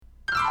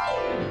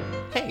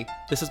Hi,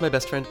 this is my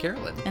best friend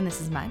Carolyn. And this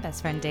is my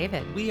best friend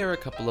David. We are a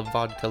couple of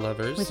vodka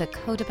lovers. With a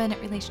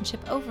codependent relationship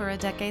over a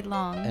decade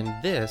long.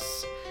 And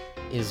this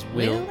is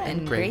Will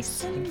and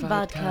Grace and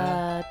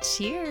vodka.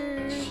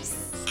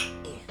 Cheers.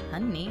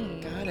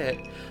 Honey. Got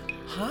it.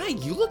 Hi,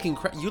 you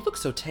look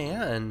so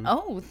tan.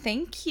 Oh,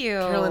 thank you.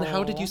 Carolyn,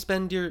 how did you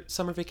spend your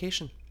summer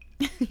vacation?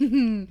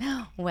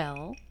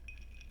 Well,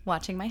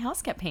 watching my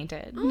house get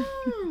painted.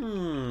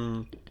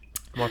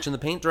 Watching the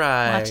paint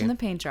dry. Watching the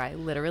paint dry.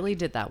 Literally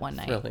did that one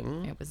night.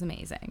 Thrilling. It was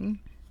amazing.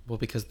 Well,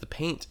 because the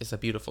paint is a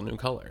beautiful new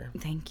color.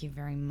 Thank you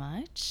very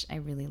much. I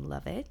really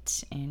love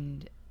it.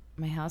 And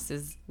my house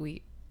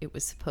it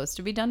was supposed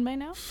to be done by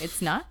now.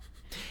 It's not.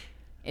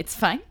 It's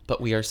fine. But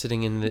we are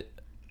sitting in the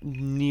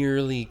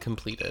nearly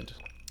completed.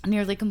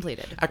 Nearly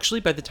completed.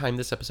 Actually, by the time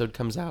this episode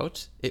comes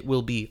out, it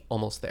will be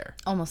almost there.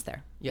 Almost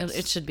there. Yes.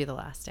 It should be the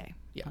last day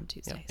on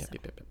Tuesday.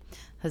 Yep.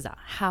 Huzzah.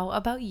 How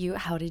about you?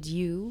 How did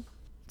you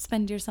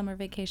spend your summer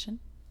vacation?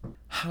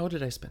 How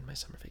did I spend my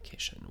summer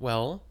vacation?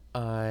 Well,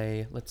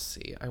 I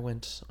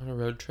went on a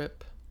road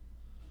trip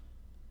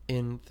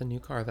in the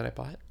new car that I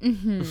bought.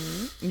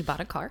 Mm-hmm. You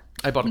bought a car?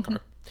 I bought a car.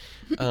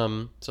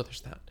 So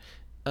there's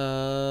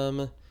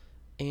that.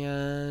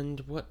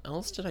 And what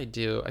else did I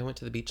do? I went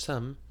to the beach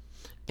some,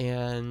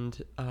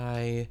 and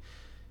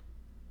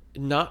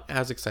not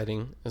as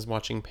exciting as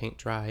watching paint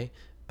dry,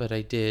 but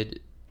I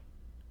did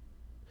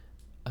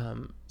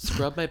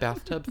scrub my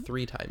bathtub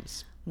 3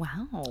 times.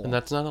 Wow. And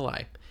that's not a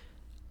lie.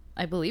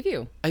 I believe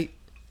you. I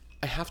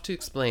have to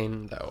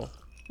explain, though.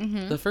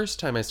 Mm-hmm. The first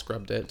time I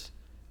scrubbed it,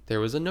 there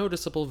was a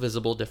noticeable,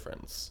 visible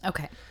difference.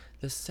 Okay.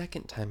 The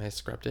second time I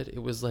scrubbed it,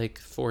 it was like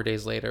 4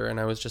 days later, and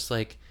I was just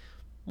like,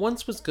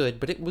 once was good,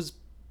 but it was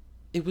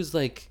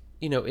like,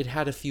 it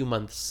had a few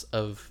months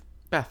of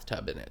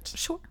bathtub in it.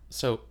 Sure.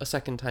 So a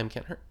second time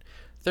can't hurt.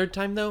 Third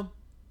time, though,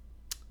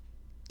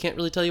 can't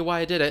really tell you why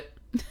I did it.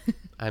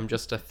 I'm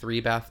just a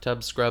 3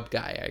 bathtub scrub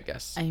guy, I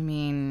guess. I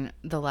mean,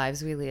 the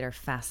lives we lead are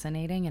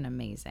fascinating and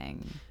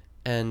amazing.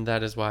 And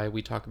that is why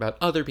we talk about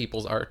other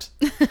people's art.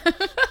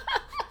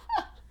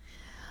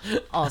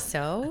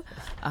 Also,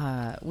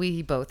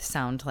 we both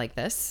sound like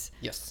this.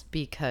 Yes.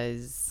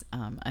 Because,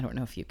 I don't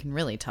know if you can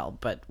really tell,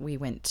 but we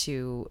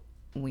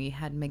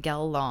had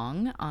Miguel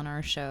Long on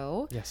our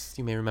show. Yes,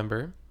 you may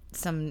remember.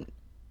 Some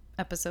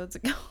episodes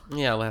ago.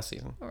 Yeah, last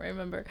season. I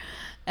remember.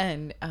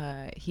 And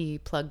he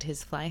plugged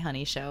his Fly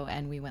Honey show,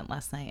 and we went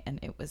last night, and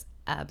it was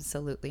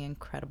absolutely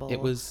incredible. It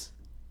was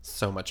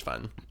so much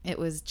fun. It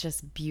was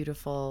just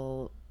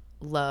beautiful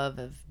love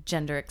of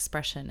gender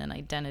expression and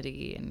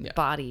identity and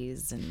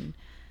bodies. And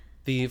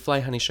the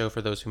Fly Honey show,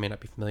 for those who may not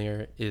be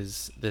familiar,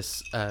 is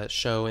this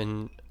show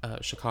in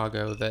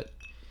Chicago that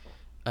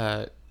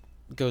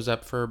goes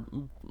up for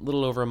a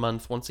little over a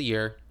month, once a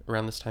year,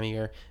 around this time of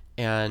year.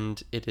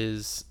 And it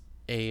is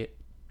a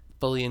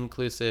fully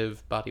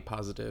inclusive, body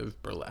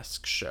positive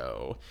burlesque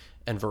show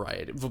and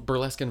variety.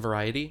 Burlesque and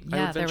variety,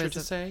 I would venture to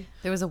say.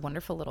 There was a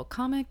wonderful little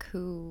comic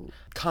who...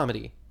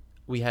 Comedy.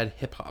 We had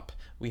hip hop.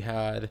 We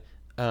had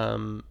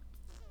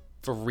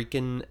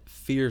freaking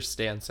fierce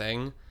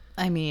dancing.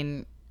 I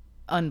mean,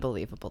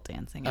 unbelievable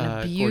dancing.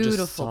 And a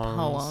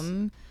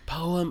beautiful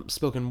poem,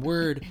 spoken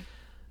word.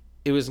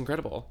 It was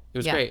incredible. It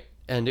was great.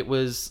 And it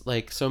was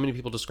like, so many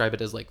people describe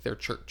it as like their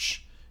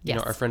church. You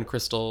know, our friend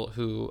Crystal,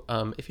 who,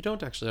 if you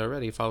don't actually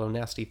already follow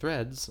Nasty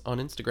Threads on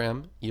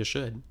Instagram, you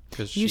should.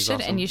 You should,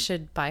 awesome. And you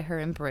should buy her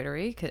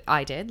embroidery. 'Cause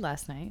I did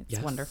last night.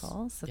 It's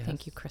wonderful. So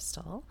thank you,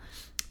 Crystal.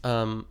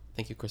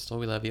 Thank you, Crystal.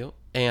 We love you.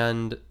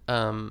 And,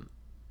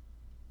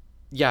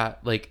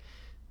 like,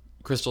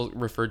 Crystal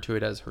referred to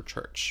it as her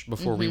church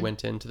before we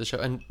went into the show.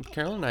 And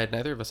Carolyn and I,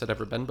 neither of us had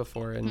ever been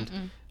before.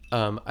 And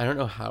I don't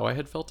know how I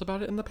had felt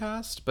about it in the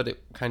past, but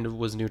it kind of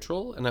was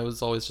neutral. And I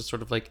was always just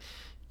sort of like,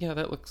 yeah,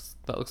 that looks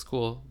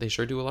cool. They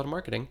sure do a lot of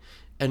marketing.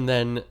 And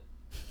then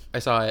I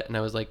saw it and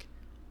I was like,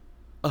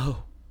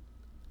 oh,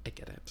 I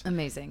get it.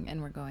 Amazing. And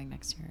we're going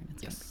next year and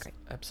it's going to be great.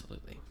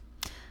 Absolutely.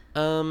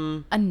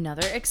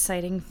 Another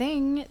exciting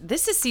thing.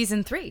 This is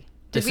season 3.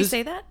 Did we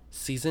say that?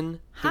 Season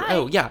 3. Hi.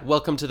 Oh, yeah.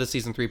 Welcome to the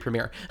season 3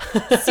 premiere.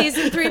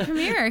 Season 3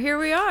 premiere. Here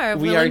we are.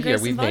 We are here.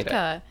 We've made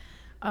it.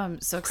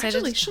 So excited.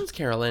 Congratulations,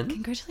 Carolyn.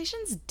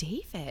 Congratulations,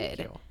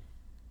 David.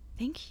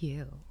 Thank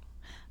you.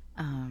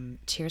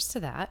 Cheers to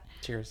that.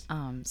 Cheers.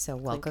 So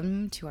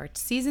welcome to our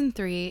season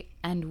 3,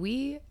 and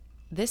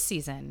this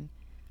season,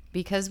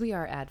 because we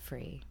are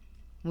ad-free,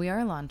 we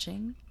are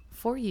launching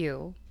for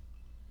you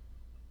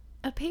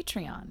a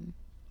Patreon.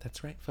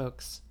 That's right,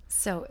 folks.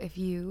 So if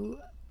you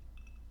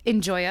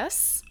enjoy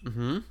us,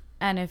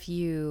 and if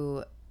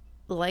you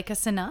like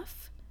us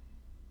enough,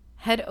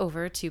 head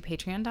over to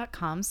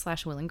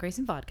patreon.com/Will and Grace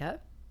and Vodka,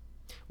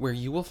 where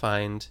you will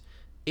find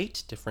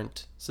 8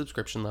 different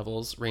subscription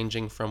levels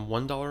ranging from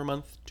 $1 a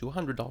month to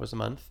 $100 a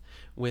month,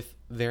 with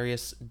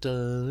various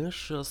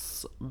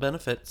delicious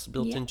benefits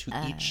built into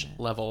each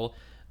level.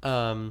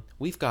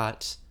 We've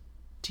got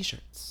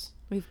t-shirts.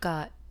 We've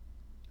got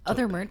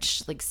other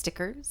merch like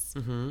stickers,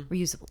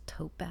 reusable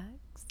tote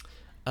bags.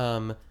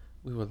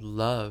 We would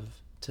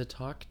love to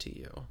talk to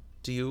you.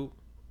 Do you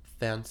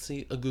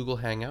fancy a Google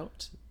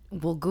Hangout,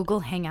 We'll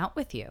Google hang out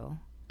with you.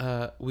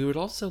 we would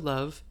also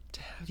love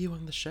to have you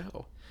on the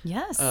show.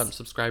 Yes.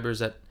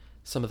 Subscribers at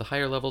some of the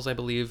higher levels, I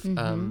believe,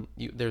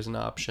 there's an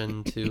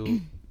option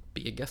to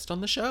be a guest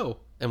on the show,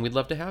 and we'd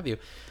love to have you.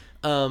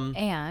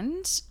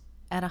 And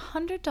at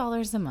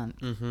 $100 a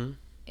month,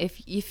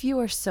 if you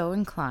are so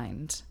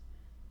inclined,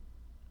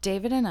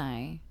 David and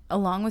I,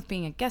 along with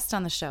being a guest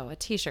on the show, a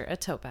t-shirt, a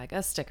tote bag,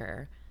 a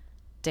sticker,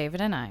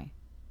 David and I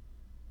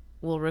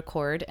will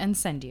record and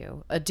send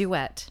you a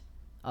duet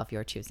of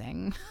your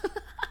choosing.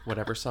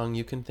 Whatever song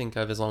you can think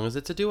of, as long as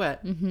it's a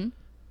duet.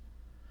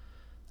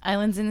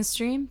 Islands in the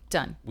Stream,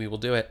 done. We will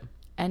do it.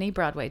 Any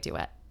Broadway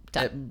duet,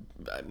 done.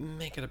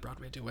 Make it a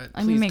Broadway duet.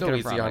 I mean, Please make go it a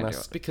easy Broadway on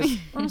us, duet. because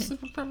honestly,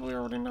 we probably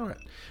already know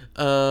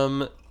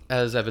it.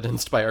 As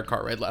evidenced by our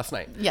car ride last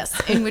night. Yes,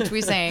 in which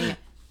we sang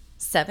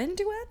 7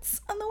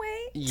 duets on the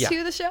way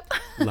to the show.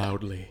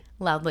 Loudly.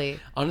 Loudly.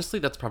 Honestly,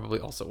 that's probably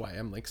also why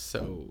I'm like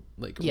so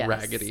like Yes.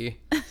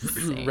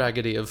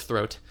 raggedy of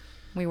throat,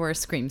 We were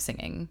scream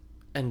singing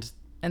and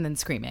and then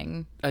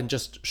screaming.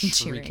 just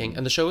shrieking. Cheering.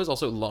 And the show is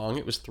also long.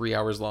 It was 3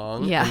 hours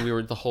long. Yeah. And we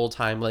were the whole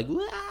time like,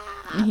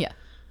 "Wah!" Yeah.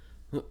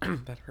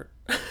 That hurt.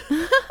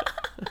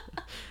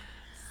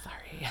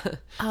 Sorry.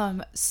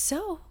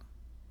 So,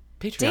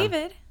 Patreon.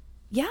 David,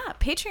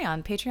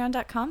 Patreon.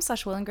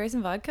 Patreon.com/Will and Grace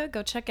and Vodka.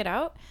 Go check it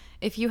out.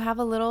 If you have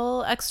a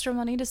little extra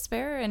money to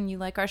spare and you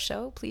like our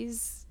show,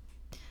 please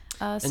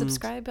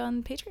subscribe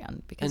on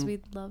Patreon, because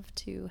we'd love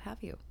to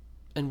have you.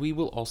 And we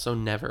will also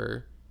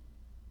never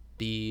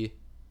be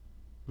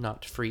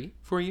not free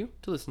for you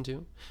to listen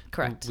to.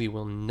 Correct. And we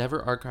will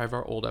never archive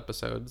our old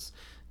episodes.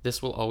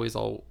 This will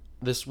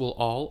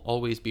all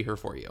always be here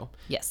for you.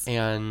 Yes.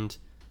 And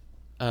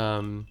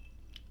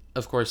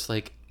of course,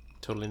 like,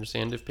 totally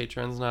understand if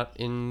Patreon's not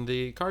in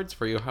the cards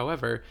for you.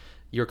 However,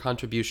 your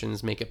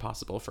contributions make it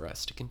possible for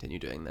us to continue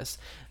doing this.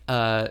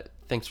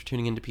 Thanks for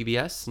tuning into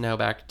PBS. Now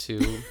back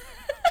to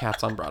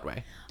Cats on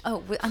Broadway.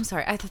 Oh, I'm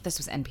sorry. I thought this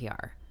was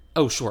NPR.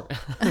 Oh, sure.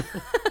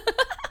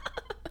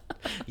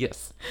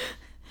 Yes.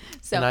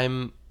 So, And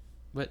I'm...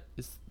 What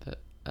is the...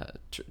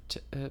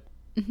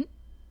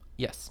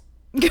 Yes.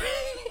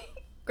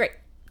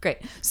 Great.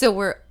 So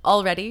we're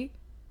already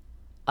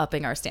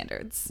upping our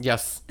standards.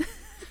 Yes.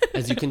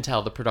 As you can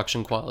tell, the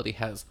production quality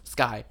has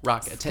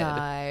skyrocketed.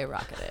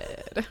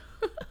 Skyrocketed.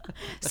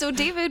 So,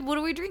 David, what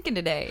are we drinking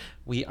today?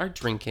 We are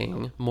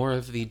drinking more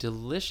of the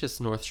delicious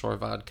North Shore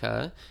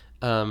vodka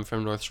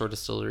from North Shore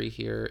Distillery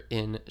here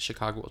in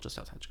Chicago, well, just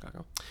outside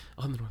Chicago,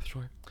 on the North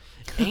Shore.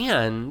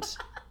 And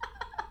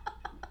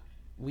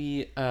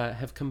we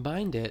have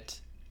combined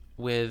it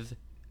with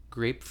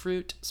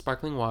grapefruit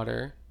sparkling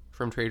water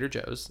from Trader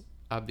Joe's.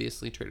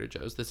 Obviously, Trader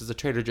Joe's. This is a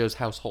Trader Joe's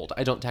household.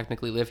 I don't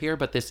technically live here,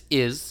 but this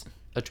is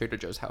a Trader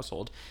Joe's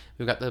household.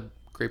 We've got the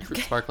grapefruit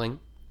sparkling.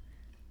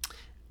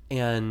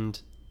 And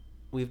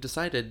we've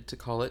decided to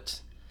call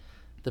it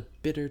the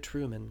Bitter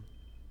Truman.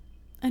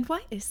 And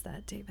why is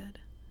that, David?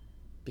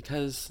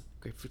 Because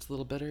grapefruit's a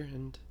little bitter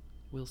and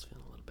Will's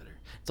feeling a little bitter.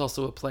 It's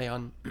also a play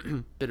on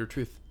Bitter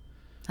Truth.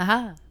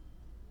 Aha.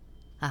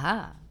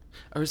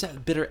 Or is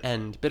that Bitter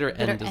End? Bitter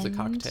End is a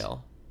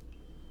cocktail.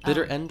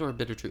 Bitter End or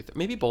Bitter Truth.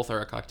 Maybe both are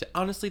a cocktail.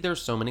 Honestly,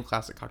 there's so many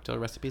classic cocktail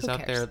recipes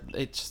out there.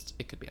 It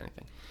could be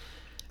anything.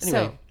 Anyway.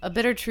 So, a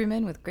Bitter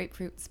Truman with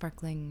grapefruit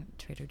sparkling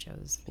Trader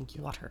Joe's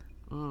water.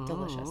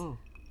 Delicious.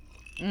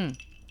 And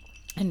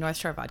North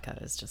Shore vodka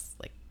is just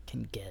like,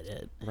 can get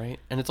it. Right?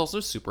 And it's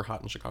also super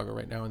hot in Chicago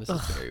right now, and this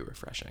is very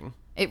refreshing.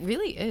 It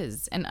really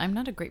is. And I'm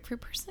not a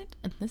grapefruit person,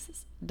 and this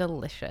is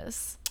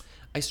delicious.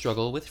 I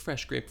struggle with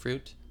fresh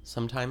grapefruit.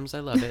 Sometimes I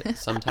love it.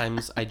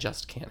 Sometimes I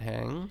just can't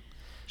hang.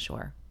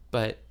 Sure.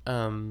 But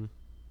I'm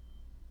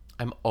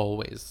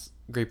always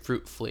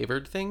grapefruit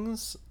flavored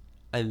things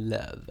I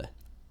love.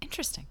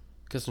 Interesting.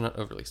 Because they're not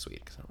overly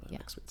sweet, because I don't really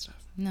like sweet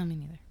stuff. No, me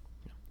neither.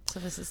 So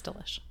this is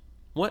delish.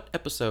 What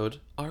episode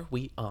are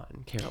we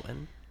on,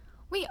 Carolyn?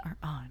 We are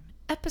on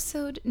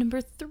episode number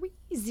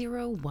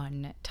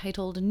 301,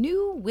 titled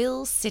New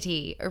Will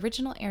City.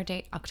 Original air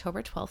date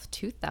October 12th,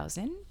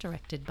 2000.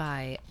 Directed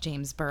by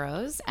James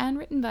Burrows and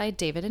written by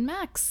David and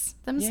Max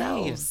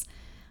themselves. Yay.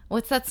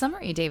 What's that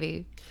summary,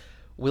 Davey?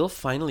 Will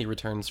finally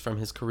returns from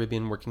his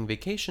Caribbean working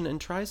vacation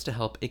and tries to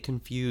help a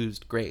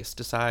confused Grace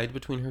decide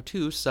between her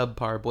two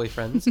subpar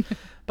boyfriends,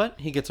 but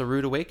he gets a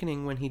rude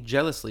awakening when he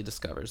jealously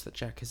discovers that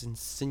Jack has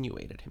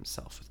insinuated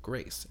himself with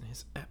Grace in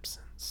his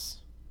absence.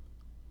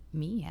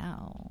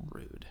 Meow.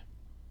 Rude.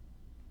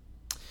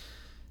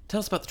 Tell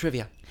us about the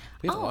trivia.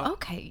 We have a lot.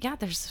 Okay. Yeah,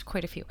 there's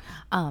quite a few.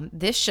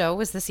 This show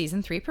was the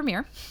season 3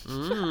 premiere.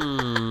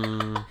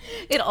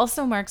 It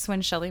also marks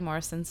when Shelley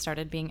Morrison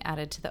started being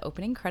added to the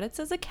opening credits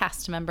as a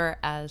cast member,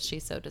 as she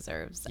so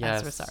deserves,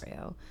 as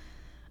Rosario.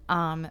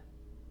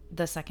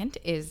 The second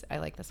is, I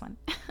like this one.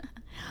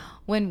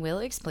 When Will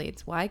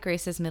explains why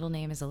Grace's middle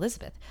name is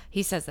Elizabeth,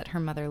 he says that her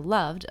mother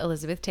loved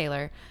Elizabeth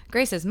Taylor.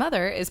 Grace's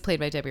mother is played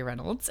by Debbie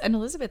Reynolds, and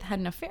Elizabeth had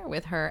an affair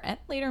with and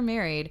later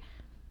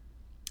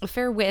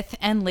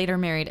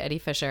married Eddie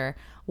Fisher,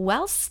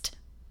 whilst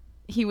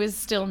he was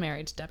still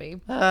married to Debbie.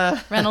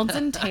 Reynolds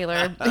and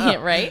Taylor,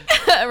 right?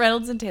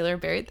 Reynolds and Taylor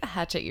buried the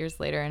hatchet years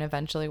later and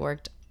eventually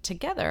worked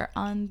together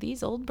on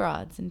These Old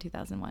Broads in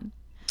 2001.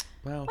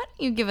 Wow. Why don't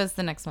you give us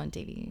the next one,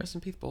 Davey? Rest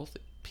in peace, both.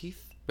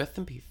 Rest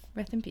in peace.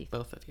 Rest in peace.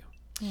 Both of you.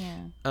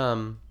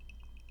 Yeah.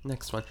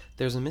 Next one.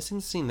 There's a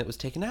missing scene that was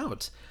taken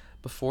out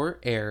before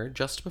air,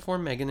 just before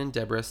Megan and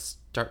Deborah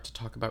start to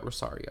talk about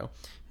Rosario.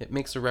 It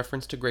makes a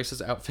reference to Grace's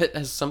outfit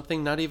as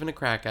something not even a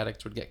crack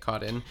addict would get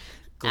caught in.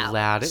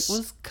 Glad it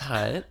was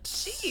cut.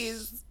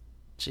 Jeez.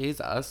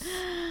 Jesus.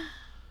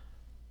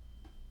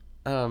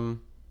 Should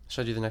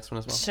I do the next one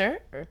as well? Sure.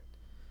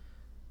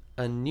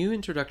 A new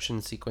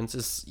introduction sequence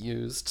is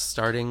used,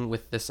 starting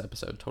with this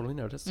episode. Totally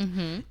noticed.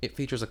 Mm-hmm. It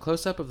features a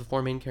close-up of the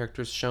four main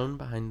characters shown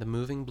behind the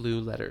moving blue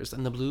letters,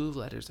 and the blue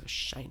letters are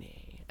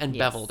shiny and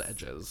beveled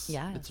edges.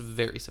 Yeah. It's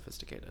very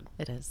sophisticated.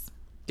 It is.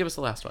 Give us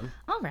the last one.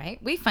 All right.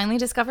 We finally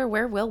discover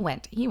where Will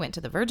went. He went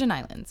to the Virgin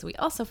Islands. We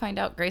also find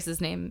out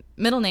Grace's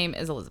middle name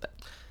is Elizabeth.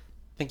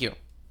 Thank you.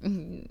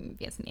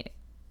 Yes, need it.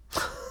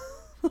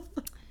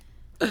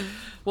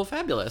 Well,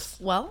 fabulous.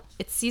 Well,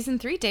 it's season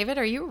 3. David,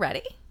 are you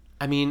ready?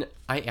 I mean,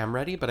 I am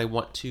ready, but I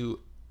want to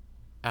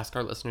ask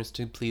our listeners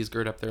to please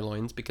gird up their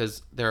loins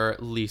because there are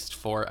at least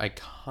 4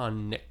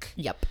 iconic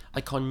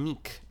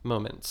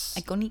moments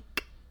Iconic.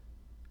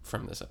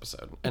 from this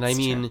episode. And I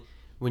mean, true.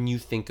 when you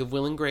think of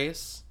Will and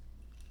Grace,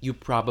 you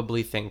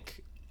probably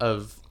think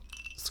of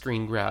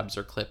screen grabs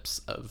or clips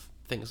of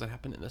things that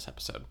happened in this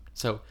episode.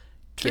 So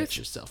get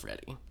yourself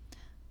ready.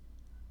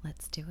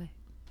 Let's do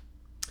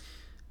it.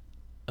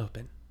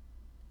 Open.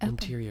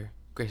 Interior.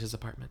 Grace's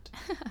apartment.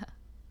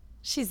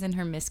 She's in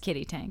her Miss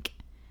Kitty tank.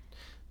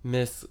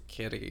 Miss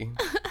Kitty.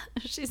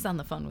 She's on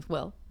the phone with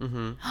Will.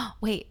 Mm-hmm.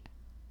 Wait.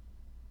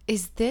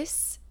 Is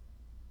this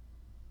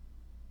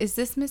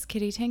Miss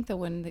Kitty tank the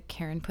one that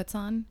Karen puts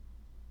on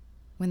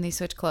when they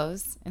switch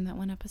clothes in that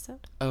one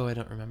episode? Oh, I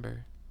don't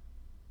remember.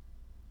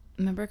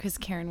 Remember, because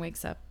Karen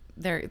wakes up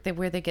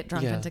where they get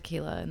drunk Yeah. on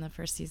tequila in the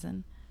first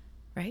season,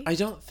 right? I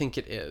don't think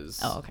it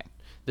is. Oh, okay.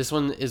 This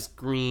one is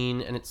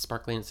green and it's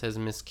sparkling. It says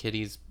Miss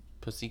Kitty's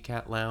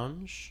Pussycat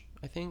Lounge,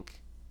 I think.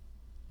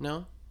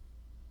 No?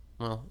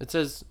 Well, it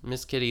says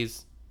Miss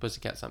Kitty's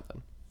Pussycat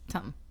something.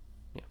 Something.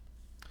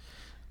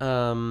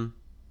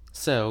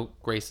 So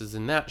Grace is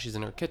in that. She's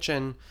in her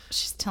kitchen.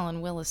 She's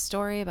telling Will a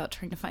story about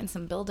trying to find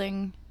some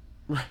building,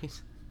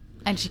 Right.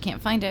 and she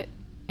can't find it.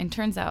 And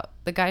turns out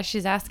the guy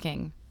she's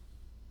asking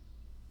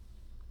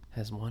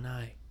Has one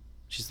eye.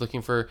 She's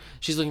looking for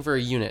a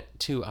unit,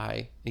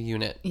 a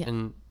unit. Yeah.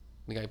 And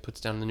the guy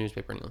puts down the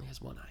newspaper and he only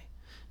has one eye.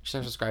 She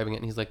starts describing it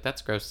and he's like,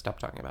 "That's gross. Stop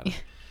talking about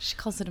it." She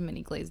calls it a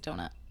mini glazed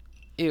donut.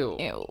 Ew.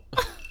 Ew.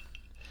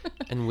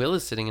 And Will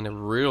is sitting in a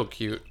real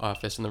cute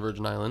office in the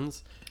Virgin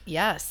Islands.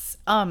 Yes.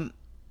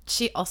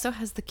 She also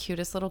has the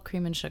cutest little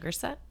cream and sugar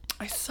set.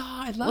 I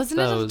saw. I love Wasn't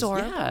those. it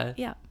adorable?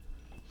 Yeah.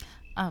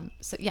 Yeah.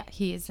 So yeah,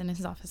 he is in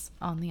his office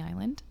on the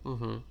island,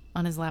 Mm-hmm.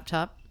 on his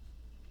laptop,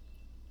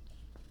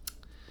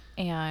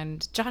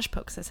 and Josh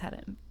pokes his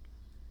head in.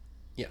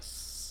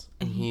 Yes.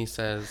 And he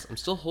says, "I'm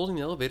still holding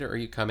the elevator. Are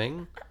you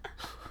coming?"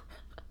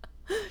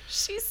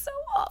 She's so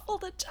awful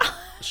to Josh.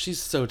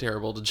 She's so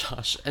terrible to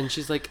Josh. And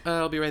she's like,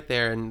 "I'll be right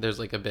there." And there's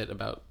like a bit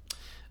about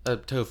a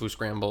tofu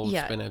scramble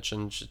with spinach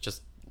and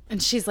just...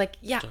 And she's like,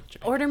 "Yeah,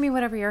 order me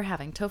whatever you're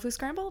having. Tofu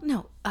scramble?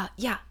 No.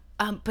 Yeah.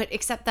 But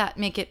except that,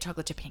 make it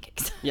chocolate chip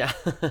pancakes." Yeah.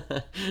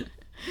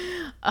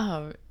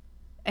 And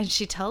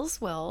she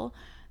tells Will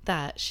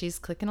that she's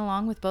clicking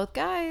along with both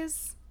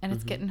guys, and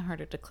it's getting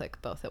harder to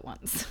click both at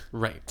once.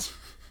 Right.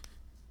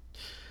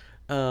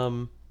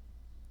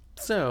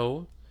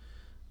 So,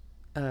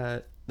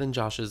 then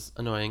Josh is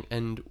annoying,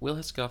 and Will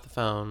has to get off the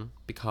phone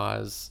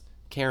because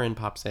Karen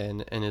pops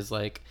in and is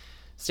like,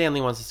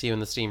 "Stanley wants to see you in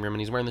the steam room, and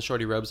he's wearing the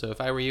shorty robe, so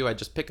if I were you, I'd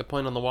just pick a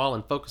point on the wall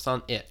and focus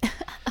on it."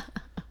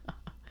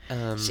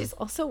 She's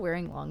also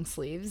wearing long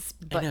sleeves,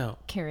 I but know.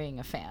 carrying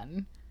a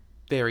fan.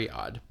 Very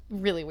odd.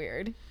 Really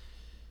weird.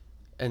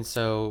 And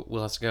so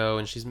Will has to go,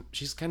 and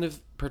she's kind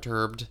of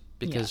perturbed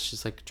because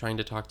she's like trying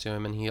to talk to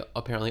him, and he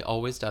apparently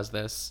always does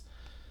this.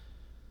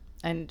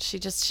 And she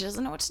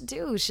doesn't know what to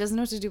do. She doesn't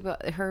know what to do.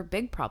 But her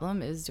big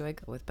problem is, do I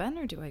go with Ben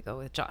or do I go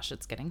with Josh?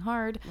 It's getting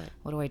hard. Right.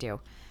 What do I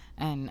do?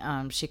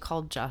 And she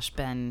called Josh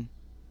Ben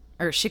in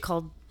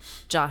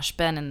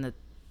the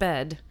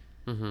bed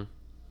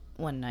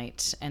one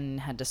night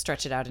and had to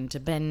stretch it out and to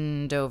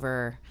bend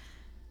over.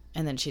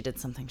 And then she did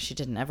something she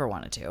didn't ever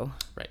want to do.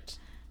 Right.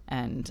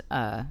 And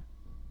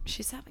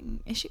she's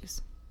having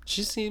issues.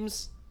 She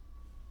seems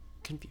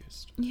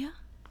confused. Yeah.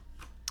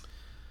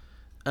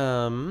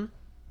 So,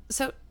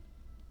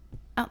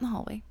 out in the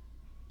hallway,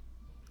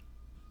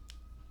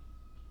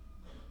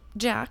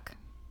 Jack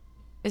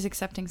is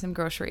accepting some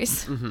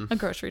groceries, a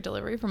grocery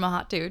delivery from a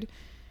hot dude,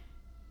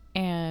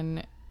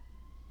 and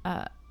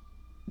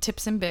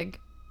tips him big.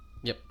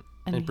 Yep.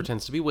 And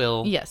pretends to be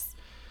Will. Yes.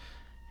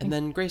 And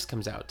then Grace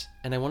comes out.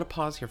 And I want to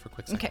pause here for a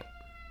quick second. Okay.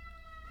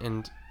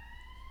 And...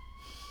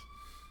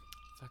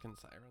 fucking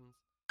sirens.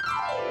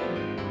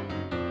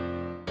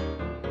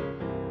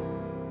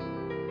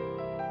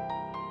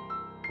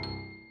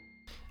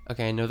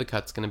 Okay, I know the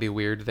cut's going to be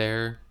weird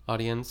there,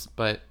 audience,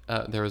 but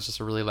there was just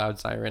a really loud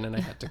siren and I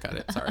had to cut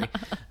it. Sorry.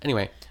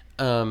 Anyway,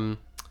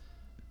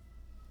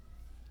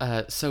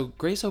 so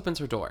Grace opens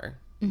her door,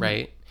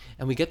 right?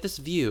 And we get this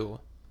view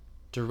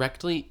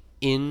directly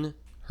in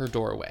her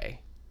doorway.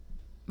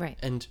 Right.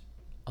 And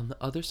on the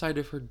other side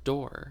of her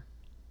door,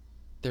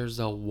 there's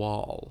a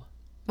wall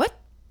What?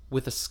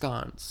 with a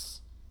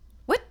sconce.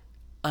 What?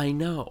 I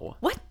know.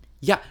 What?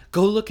 Yeah,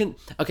 go look in.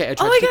 Okay, I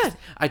tried. Oh my to God.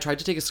 I tried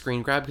to take a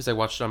screen grab because I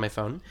watched it on my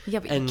phone. Yeah,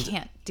 but you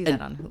can't do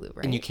that on Hulu,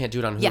 right? And you can't do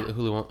it on Hulu. Yeah.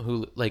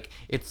 Hulu, like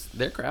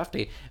they're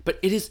crafty, but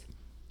it is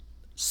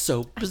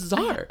so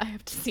bizarre. I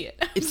have to see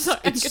it.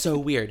 It's so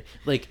weird.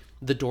 Like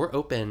the door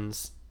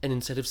opens, and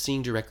instead of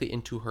seeing directly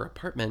into her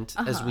apartment,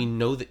 as we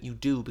know that you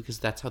do because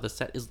that's how the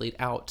set is laid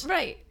out.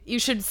 Right. You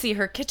should see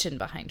her kitchen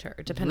behind her,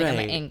 depending on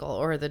the Right. angle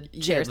or the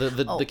Yeah, chairs.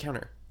 the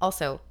counter.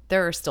 Also,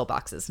 there are still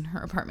boxes in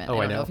her apartment. Oh, I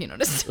I don't know know. if you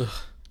noticed.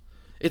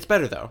 It's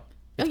better though.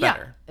 It's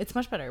better. It's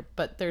much better,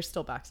 but there's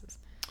still boxes.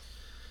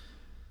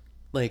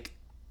 Like,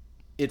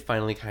 it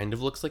finally kind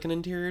of looks like an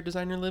interior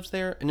designer lives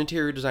there. An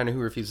interior designer who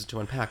refuses to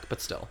unpack,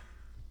 but still.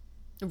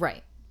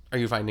 Right. Are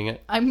you finding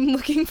it? I'm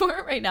looking for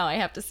it right now. I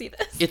have to see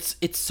this.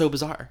 It's so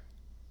bizarre.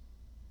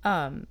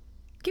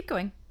 Keep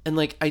going. And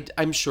like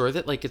I'm sure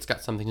that like it's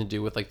got something to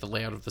do with like the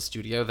layout of the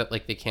studio that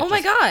like they can't. Oh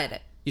my God.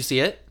 You see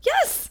it?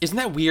 Yes. Isn't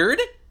that weird?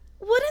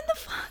 What in the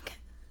fuck?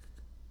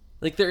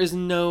 Like there is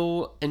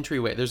no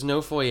entryway. There's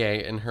no foyer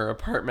in her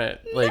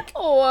apartment. Like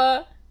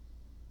No.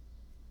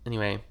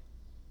 anyway.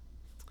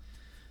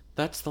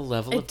 That's the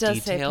level It of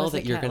does say detail that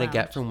Pussycat you're going to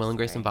get Lounge. from Will and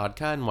Grace and Sorry.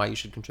 Vodka and why you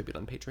should contribute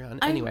on Patreon.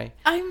 Anyway.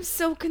 I'm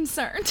so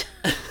concerned.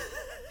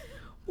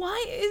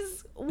 Why?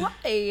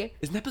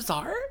 Isn't that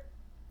bizarre?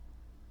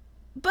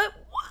 But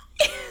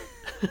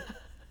why?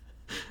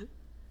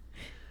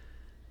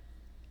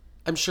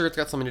 I'm sure it's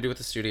got something to do with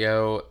the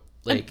studio.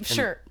 Like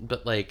sure.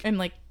 But like I'm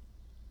like,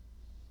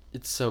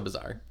 it's so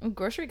bizarre.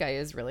 grocery guy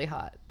is really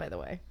hot, by the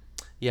way.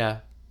 Yeah.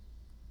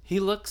 He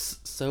looks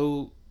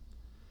so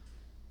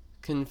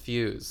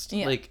confused.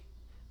 Yeah. Like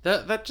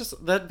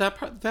that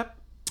part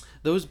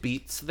those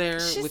beats there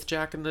She's- with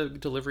Jack and the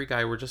delivery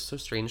guy were just so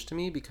strange to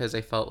me because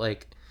I felt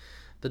like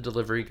the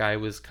delivery guy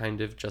was kind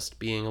of just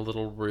being a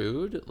little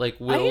rude. Like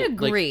Will I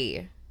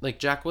agree. Like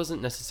Jack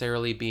wasn't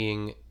necessarily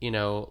being,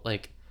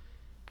 like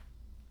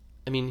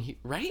I mean,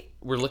 right?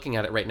 We're looking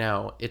at it right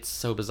now. It's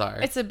so bizarre.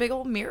 It's a big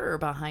old mirror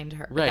behind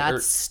her. Right, That's or-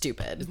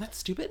 stupid. Isn't that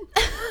stupid?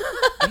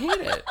 I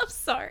hate it. I'm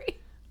sorry.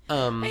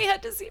 I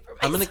had to see it for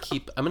myself.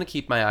 I'm gonna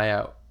keep my eye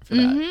out for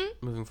that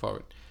moving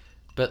forward.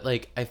 But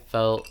like I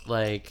feel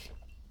like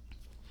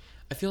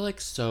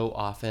so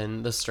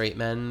often the straight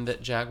men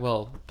that Jack,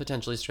 well,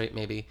 potentially straight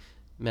maybe,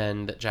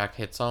 men that Jack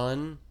hits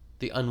on,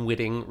 the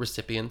unwitting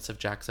recipients of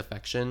Jack's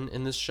affection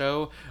in this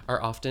show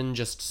are often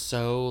just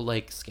so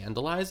like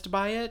scandalized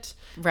by it.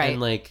 Right.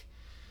 And like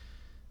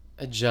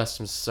I just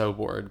am so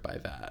bored by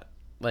that.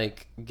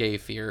 Like gay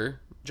fear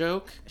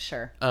joke.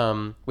 Sure.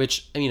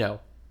 Which,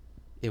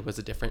 it was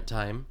a different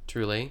time,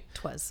 truly.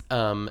 'Twas.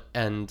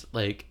 And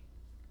like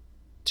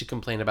to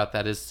complain about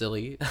that is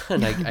silly.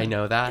 And I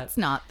know that. It's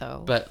not,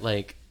 though. But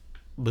like,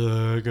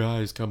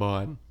 guys, come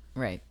on.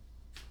 Right.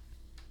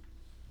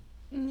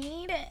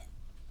 Need it.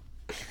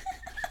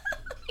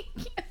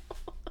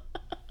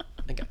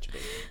 I got you,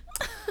 baby.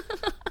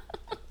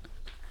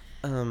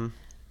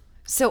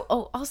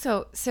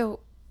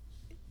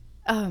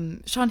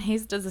 Sean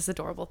Hayes does this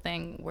adorable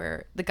thing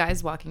where the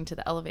guy's walking to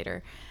the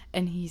elevator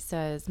and he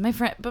says, my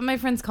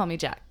friends call me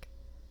Jack.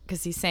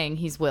 Because he's saying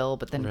he's Will,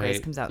 but then Grace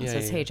Right. comes out and Yeah,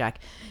 says, yeah, hey, yeah. Jack.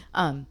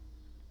 And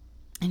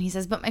he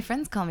says, but my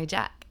friends call me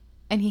Jack.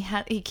 And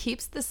he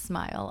keeps the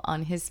smile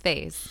on his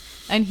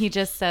face. And he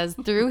just says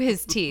through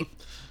his teeth,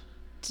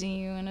 do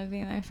you want to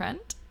be my friend?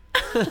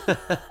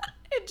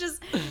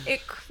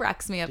 It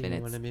cracks me up. Do and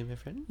you want to be my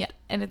friend? yeah,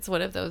 and it's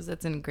one of those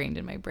that's ingrained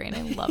in my brain.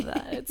 I love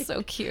that. It's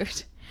so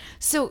cute.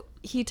 So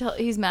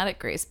he's mad at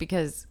Grace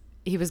because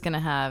he was gonna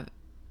have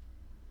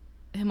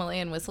adopted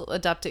Himalayan whistle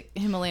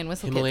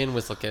kids. Himalayan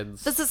Whistle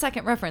Kids. That's the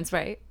second reference,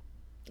 right?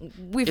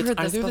 We've It's heard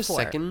this either before.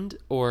 the second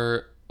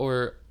or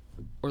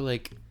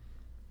like,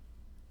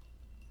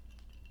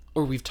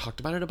 or we've talked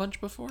about it a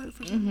bunch before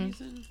for some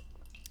reason.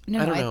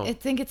 No, I don't know. I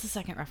think it's the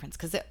second reference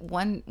because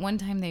one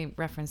time they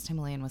referenced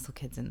Himalayan whistle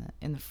kids in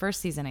the first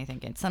season, I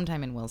think, and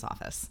sometime in Will's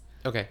office.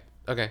 Okay.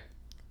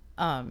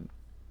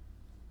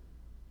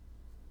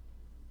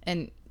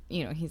 And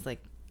he's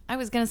like, I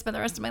was gonna spend the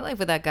rest of my life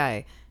with that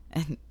guy,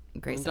 and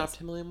Grace Adopt says,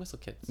 Himalayan Whistle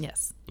Kids.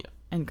 yes. Yeah.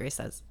 And Grace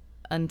says,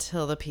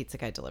 until the pizza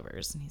guy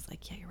delivers. And he's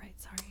like, yeah, you're right.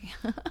 Sorry.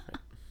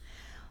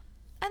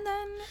 And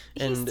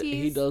then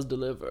He does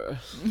deliver.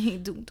 He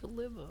do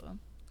deliver.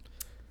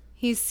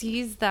 He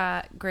sees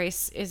that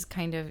Grace is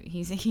kind of,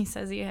 he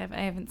says, I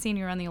haven't seen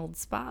you around the old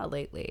spa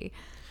lately.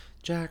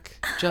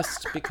 Jack,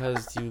 just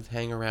because you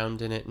hang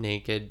around in it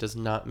naked does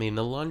not mean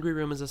the laundry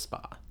room is a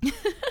spa. Which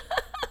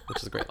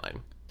is a great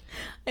line.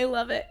 I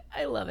love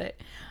it.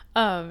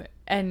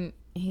 And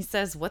he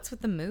says, what's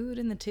with the mood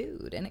and the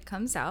tude? And it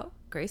comes out.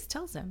 Grace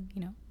tells him,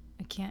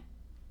 I can't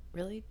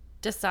really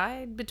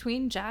decide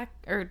between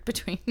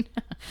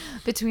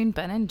between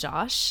Ben and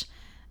Josh.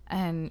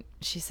 And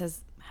she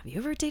says, have you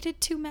ever dated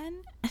two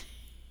men?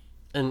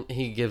 And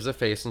he gives a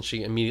face, and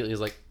she immediately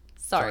is like,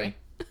 Sorry.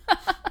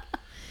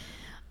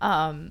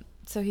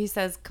 So he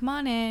says, come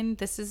on in.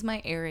 This is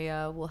my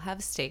area. We'll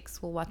have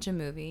steaks. We'll watch a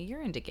movie.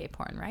 You're into gay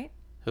porn, right?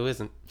 Who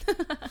isn't?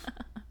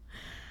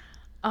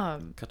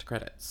 Cut to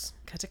credits.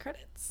 Cut to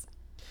credits.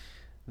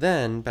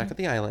 Then, back at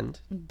the island,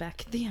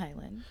 Back at the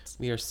island.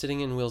 we are sitting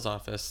in Will's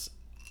office.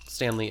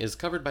 Stanley is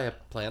covered by a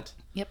plant.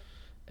 Yep.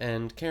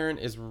 And Karen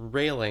is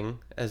railing,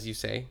 as you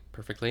say,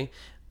 perfectly,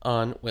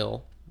 on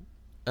Will.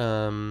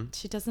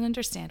 She doesn't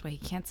understand why he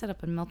can't set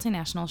up a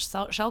multinational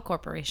shell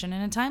corporation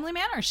in a timely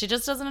manner. She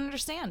just doesn't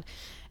understand.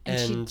 And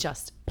she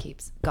just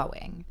keeps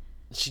going.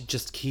 She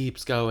just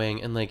keeps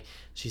going, and, like,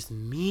 she's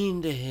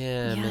mean to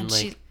him. Yeah, and,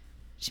 like,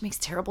 she makes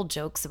terrible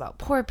jokes about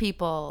poor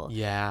people.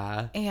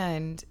 yeah.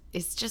 And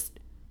is just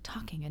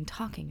talking and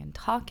talking and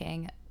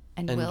talking.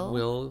 And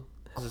Will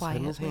has his head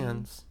in his quietly-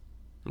 hands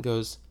and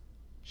goes,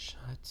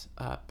 shut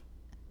up.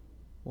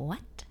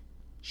 What?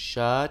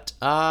 Shut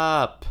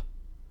up.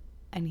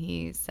 And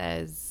he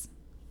says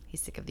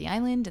he's sick of the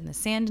island and the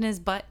sand in his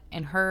butt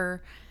and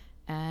her.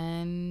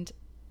 And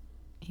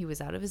he was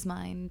out of his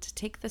mind to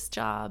take this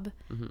job.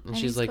 Mm-hmm. And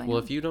she's like, well,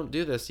 if you don't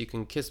do this, you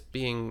can kiss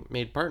being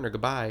made partner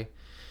goodbye.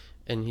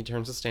 And he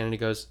turns to Stan and he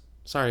goes,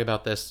 sorry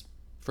about this.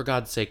 For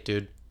God's sake,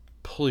 dude,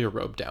 pull your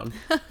robe down.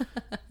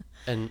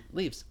 And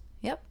leaves.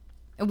 Yep.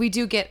 And we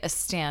do get a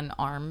Stan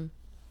arm,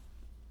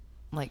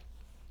 like,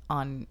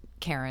 on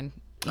Karen.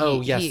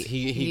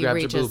 He grabs her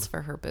reaches boob.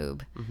 for her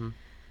boob. Mm-hmm.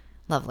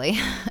 Lovely.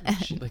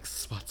 She, like,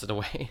 swats it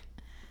away.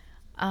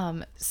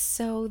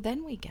 So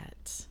then we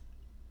get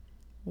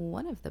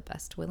one of the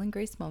best Will and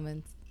Grace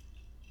moments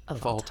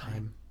Of all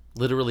time.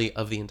 Literally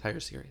of the entire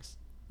series.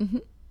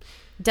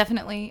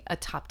 Definitely a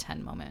top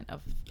 10 moment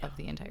of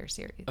the entire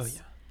series. Oh,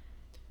 yeah.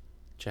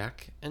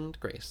 Jack and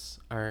Grace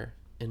are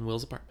in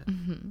Will's apartment.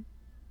 Mm-hmm.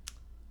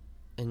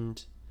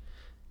 And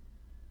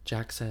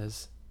Jack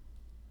says,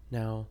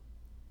 now,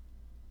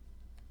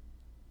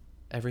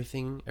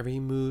 every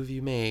move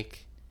you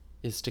make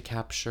is to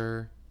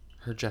capture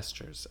her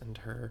gestures and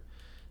her,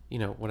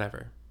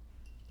 whatever.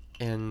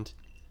 And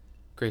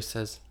Grace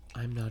says,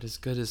 I'm not as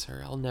good as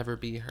her. I'll never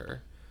be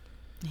her.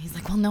 And he's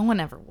like, well, no one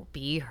ever will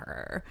be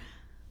her.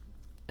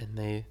 And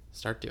they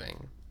start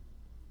doing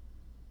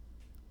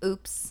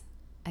Oops,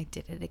 I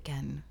did it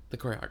again. the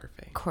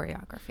choreography.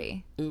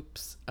 Choreography.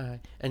 Oops,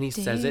 and he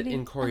says it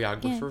in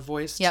choreographer again.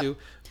 voice Yep. too.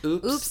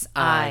 Oops,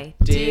 I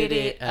did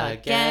it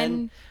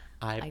again.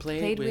 I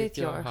played with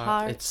your heart.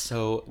 heart. It's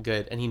so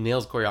good. And he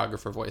nails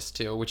choreographer voice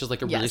too, which is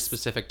like a really Yes.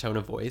 specific tone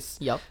of voice.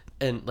 Yep.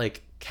 And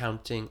like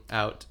counting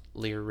out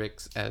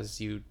lyrics as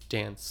you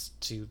dance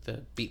to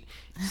the beat.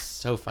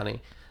 So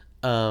funny.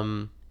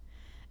 And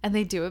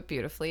they do it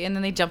beautifully. And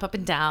then they jump up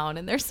and down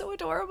and they're so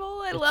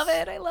adorable. I love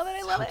it. I love it.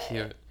 I love So it.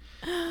 cute.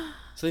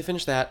 So they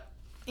finish that.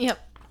 Yep.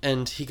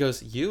 And he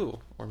goes, you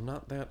are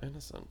not that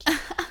innocent.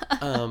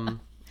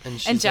 And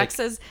she's And Jack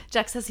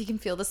like, says he can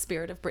feel the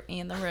spirit of Britney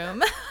in the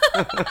room.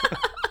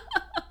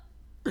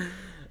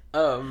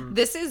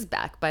 This is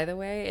back, by the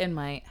way, in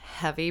my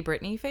heavy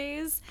Britney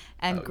phase.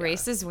 And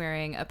Grace is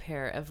wearing a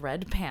pair of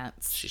red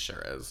pants. she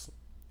sure is.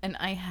 And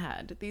I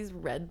had these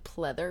red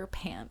pleather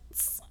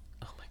pants.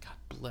 Oh my God,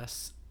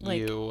 bless Like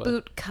you.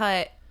 boot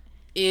cut,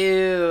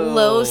 Ew.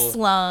 low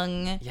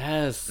slung.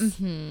 Yes.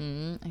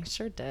 I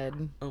sure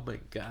did. Oh my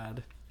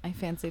God. I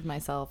fancied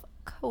myself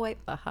quite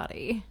the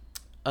hottie.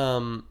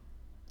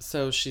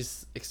 So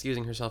she's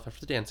excusing herself after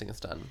the dancing is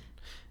done.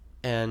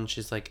 And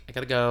she's like, I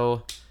gotta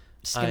go.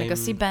 She's going to go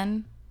see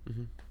Ben.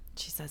 Mm-hmm.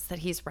 She says that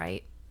he's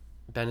right.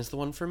 Ben is the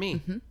one for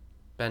me.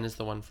 Ben is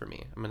the one for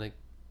me. I'm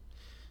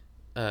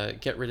gonna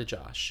get rid of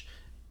Josh.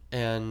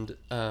 And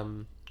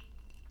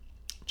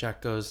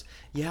Jack goes,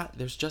 yeah,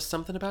 there's just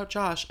something about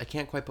Josh. I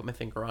can't quite put my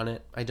finger on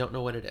it. I don't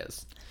know what it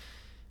is.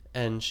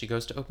 And she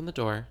goes to open the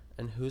door,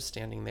 and who's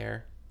standing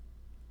there?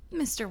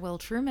 Mr. Will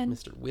Truman.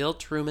 Mr. Will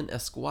Truman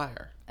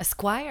Esquire.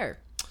 Esquire.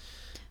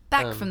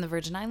 Back from the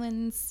Virgin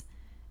Islands.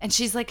 And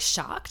she's like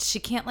shocked. She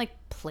can't like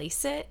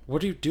place it.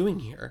 What are you doing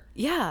here?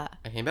 Yeah.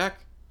 I came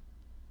back.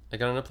 I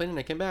got on a plane and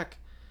I came back.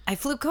 I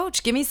flew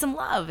coach. Give me some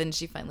love. And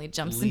she finally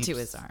jumps into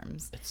his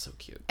arms. It's so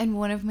cute. And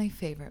one of my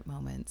favorite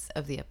moments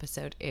of the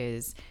episode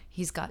is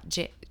he's got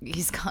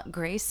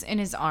Grace in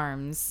his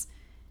arms,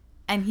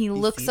 and he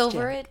looks sees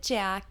over Jack. at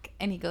Jack,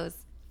 and he goes,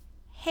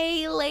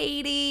 "Hey,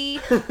 lady."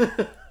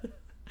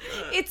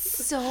 It's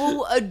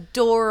so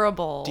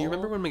adorable. Do you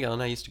remember when Miguel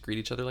and I used to greet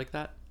each other like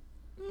that?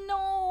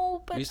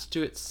 No, but We used to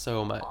do it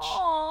so much.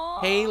 Aw.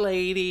 Hey,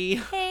 lady.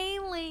 Hey,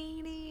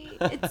 lady.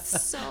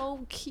 It's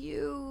so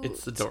cute.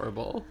 It's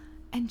adorable.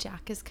 And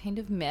Jack is kind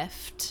of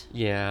miffed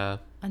Yeah.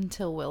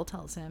 until Will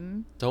tells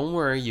him, Don't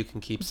worry, you can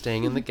keep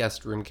staying in the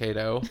guest room,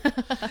 Kato.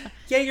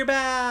 Yeah, you're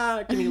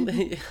back! And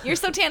he "You're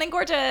so tan and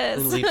gorgeous."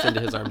 and leaps into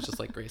his arms just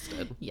like Grace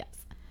did. Yes.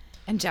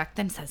 And Jack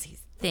then says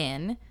he's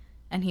thin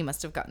and he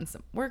must have gotten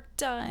some work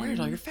done. Where did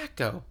all your fat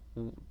go?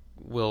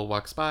 Will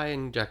walks by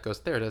and Jack goes,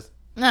 there it is.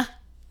 Ah.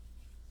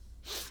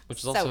 Which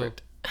is So also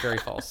rude. very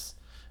false.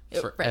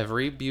 For Right.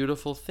 every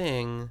beautiful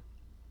thing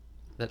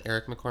that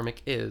Eric McCormick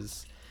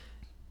is,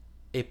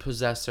 a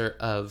possessor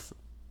of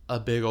a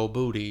big old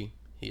booty,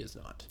 he is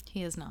not.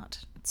 He is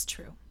not. It's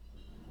true.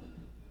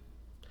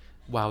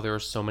 Wow, there are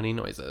so many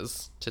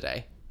noises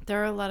today.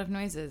 There are a lot of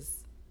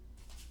noises.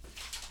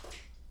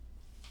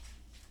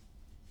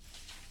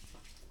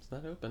 It's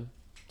not open.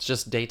 It's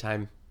just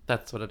daytime.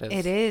 That's what it is.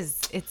 It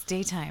is. It's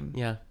daytime.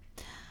 Yeah.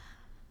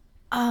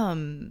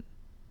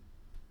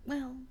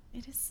 Well,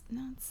 it is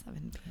not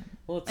 7 p.m.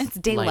 Well, It's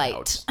light daylight.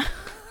 out.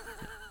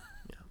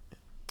 Yeah.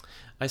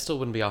 I still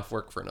wouldn't be off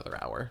work for another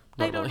hour.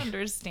 I Normally. don't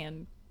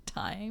understand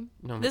time.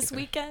 No, me This either.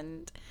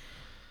 weekend.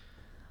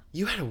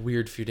 You had a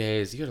weird few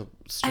days. You had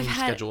a strange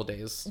schedule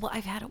days. Well,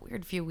 I've had a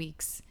weird few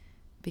weeks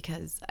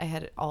because I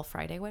had all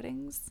Friday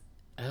weddings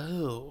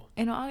Oh.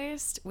 in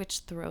August, which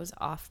throws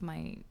off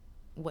my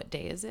what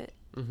day is it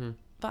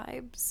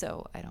vibe.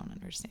 So I don't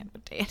understand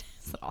what day it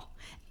is at all.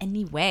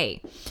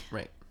 Anyway,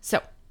 Right.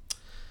 so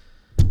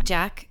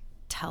Jack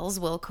tells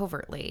Will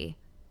covertly,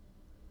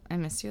 I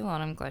miss you a lot.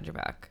 I'm glad you're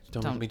back.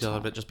 Don't make me tell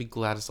it, but just be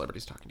glad a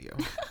celebrity's talking to you.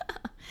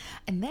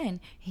 And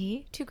then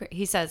he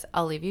says,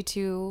 I'll leave you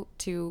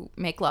to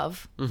make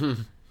love. Ugh,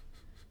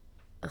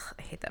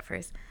 I hate that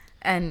phrase.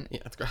 And Yeah,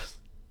 that's gross.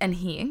 and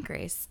he and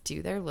Grace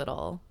do their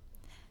little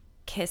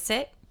kiss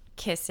it,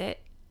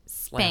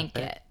 spank Slap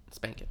it.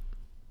 Spank it.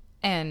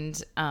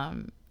 And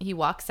he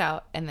walks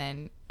out, and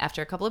then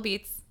after a couple of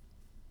beats,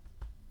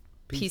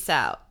 peace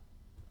out.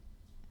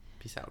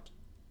 Peace out.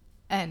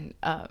 And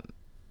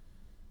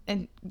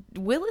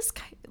Will is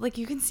like,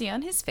 you can see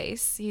on his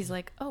face, he's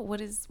like, oh,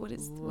 what is What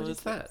is this?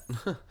 that?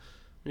 What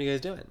are you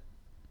guys doing?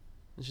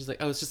 And she's like,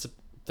 oh, it's just a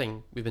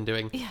thing we've been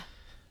doing. Yeah.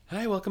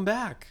 Hi, welcome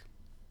back.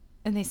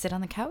 And they sit on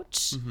the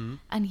couch,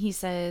 and he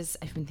says,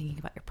 I've been thinking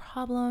about your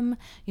problem.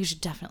 You should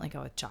definitely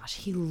go with Josh.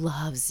 He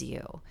loves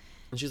you.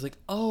 And she's like,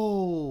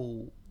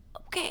 oh,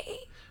 Okay.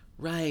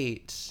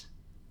 right.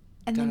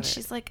 And then Got it.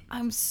 she's like,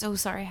 I'm so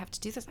sorry I have to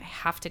do this. I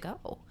have to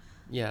go.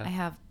 Yeah. I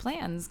have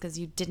plans because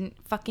you didn't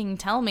fucking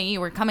tell me you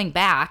were coming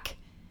back.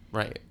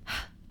 Right.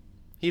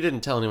 He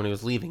didn't tell anyone he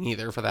was leaving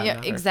either, for that Yeah,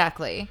 matter.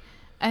 exactly.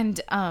 And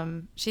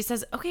she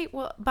says, okay,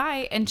 well,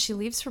 bye. And she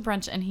leaves for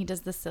brunch, and he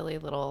does the silly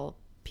little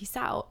peace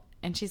out.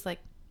 And she's like,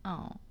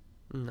 oh.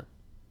 No.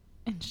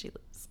 And she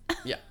leaves.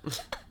 Yeah.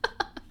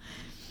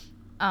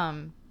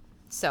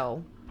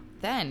 So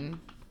then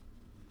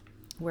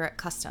we're at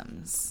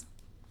customs.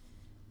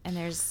 And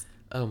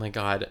Oh my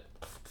God.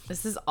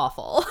 this is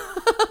awful.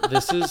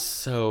 This is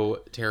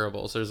so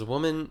terrible. So there's a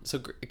woman. So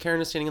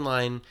Karen is standing in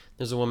line.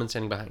 There's a woman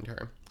standing behind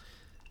her.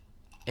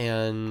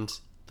 And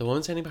the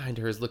woman standing behind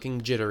her is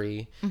looking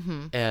jittery.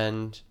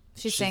 And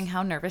She's saying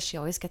how nervous she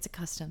always gets at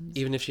customs.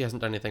 even if she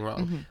hasn't done anything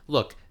wrong.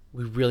 Look,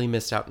 we really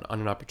missed out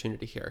on an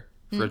opportunity here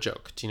for a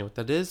joke. Do you know what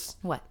that is?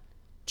 What?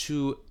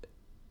 To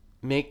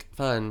make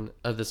fun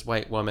of this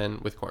white woman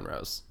with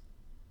cornrows.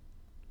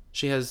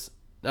 She has,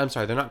 I'm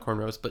sorry, they're not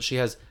cornrows, but she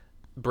has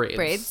braids.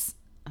 Braids?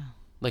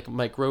 Like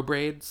micro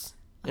braids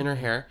in her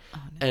hair.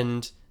 No.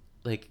 And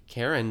like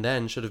Karen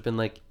then should have been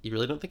like, you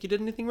really don't think you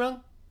did anything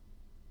wrong?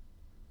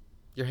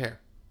 Your hair.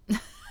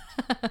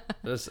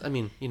 I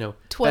mean, you know,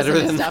 'Twas better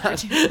a than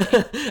missed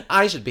that.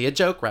 I should be a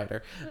joke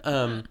writer.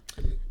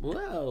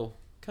 Whoa.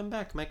 Come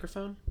back,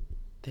 microphone.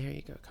 There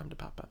you go. Come to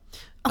Papa.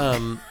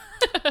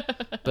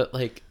 But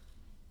like,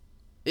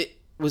 it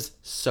was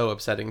so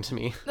upsetting to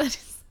me. That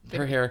is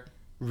Her hair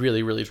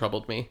really, really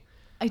troubled me.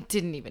 I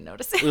didn't even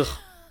notice it. Ugh.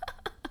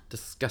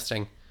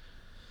 Disgusting.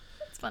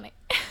 It's funny.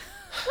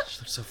 She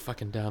looks so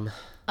fucking dumb.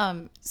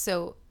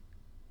 So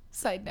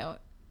side note,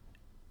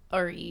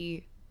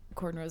 RE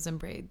cornrows and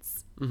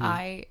braids.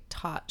 I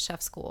taught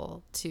chef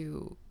school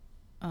to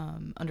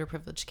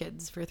underprivileged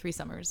kids for 3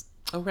 summers.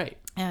 Oh, right.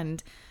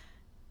 And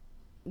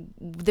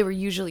they were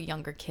usually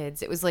younger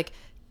kids. It was like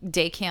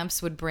day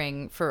camps would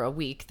bring for a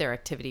week. Their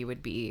activity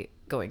would be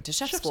going to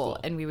chef school,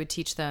 and we would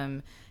teach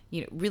them,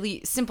 you know,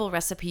 really simple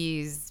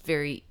recipes,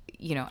 very,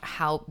 you know,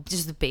 how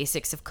just the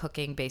basics of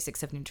cooking,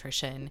 basics of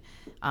nutrition,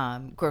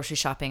 grocery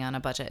shopping on a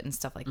budget and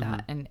stuff like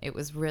that. And it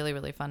was really,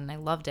 really fun, and I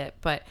loved it.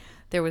 But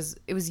it was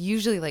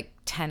usually like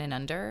 10 and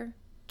under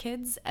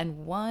kids,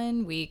 and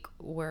 1 week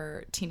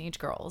were teenage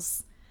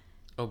girls.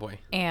 Oh, boy.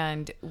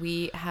 And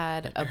we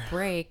had a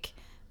break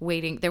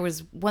waiting. There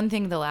was one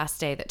thing the last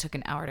day that took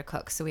an hour to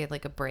cook. So we had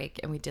like a break,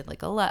 and we did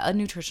like a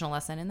nutritional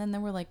lesson. And then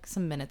there were like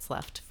some minutes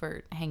left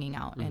for hanging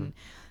out. And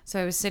so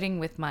I was sitting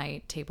with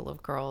my table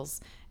of girls,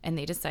 and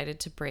they decided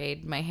to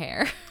braid my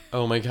hair.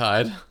 Oh, my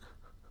God.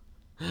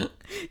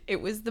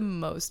 It was the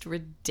most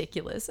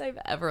ridiculous I've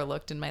ever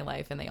looked in my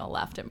life. And they all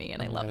laughed at me,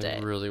 and I loved I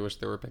it. really wish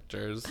there were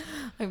pictures.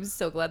 I'm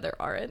so glad there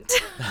aren't.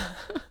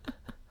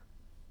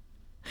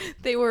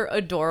 They were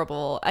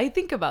adorable. I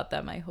think about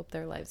them. I hope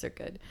their lives are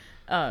good.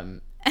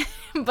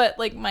 But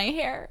like my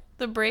hair,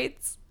 the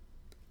braids,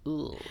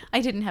 Ugh. I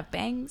didn't have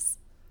bangs.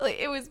 Like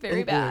it was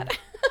very Oh, boy. bad.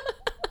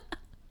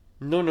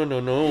 No, no,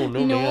 no, no,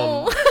 no,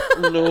 No.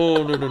 ma'am.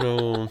 No, no,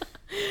 no,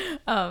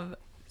 no.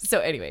 So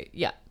anyway,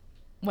 yeah.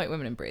 White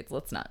women in braids.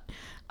 Let's not.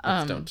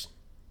 Let's don't.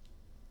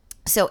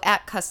 So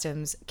at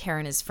customs,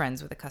 Karen is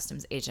friends with a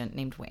customs agent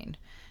named Wayne.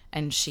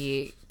 And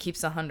she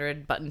keeps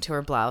 100 buttoned to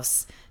her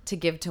blouse to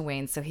give to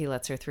Wayne so he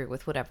lets her through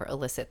with whatever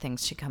illicit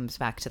things she comes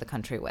back to the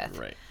country with.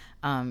 Right.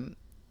 And,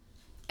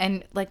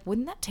 like,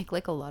 wouldn't that take,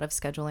 like, a lot of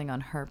scheduling on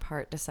her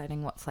part,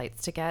 deciding what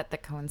flights to get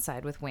that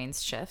coincide with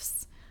Wayne's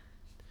shifts?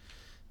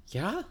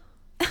 Yeah.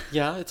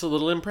 Yeah, it's a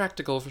little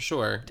impractical for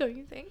sure. Don't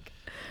you think?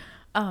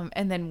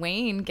 And then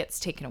Wayne gets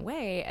taken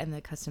away, and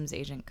the customs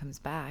agent comes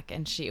back,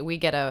 and we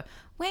get a,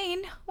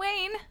 Wayne,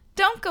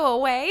 don't go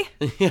away.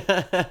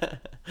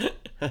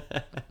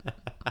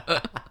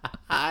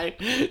 I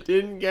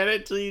didn't get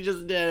it till you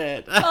just did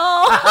it.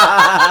 Oh.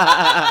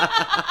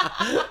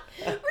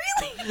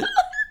 Really?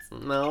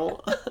 No.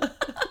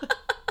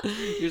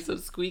 You're so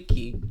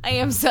squeaky.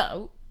 I'm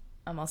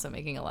also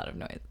making a lot of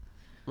noise.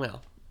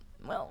 Well,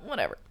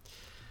 whatever.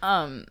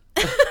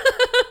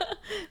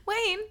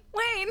 Wayne,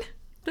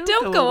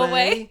 don't go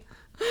away.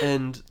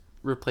 And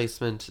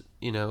replacement,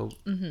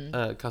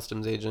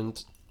 customs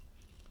agent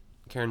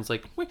Karen's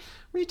like, where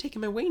are you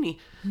taking my Wayne?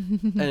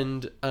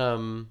 And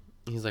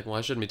he's like, well,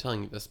 I shouldn't be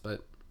telling you this,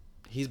 but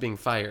he's being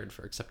fired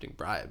for accepting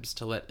bribes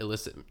to let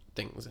illicit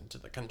things into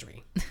the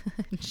country.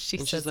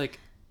 She's like,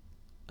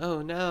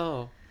 oh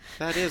no,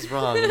 that is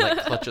wrong, and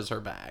like clutches her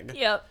bag.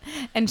 Yep.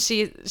 And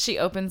she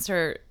opens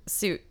her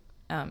suit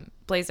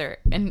blazer,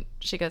 and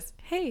she goes,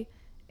 hey,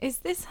 is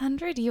this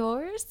 100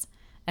 yours?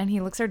 And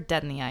he looks her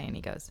dead in the eye, and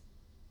he goes,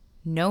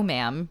 no,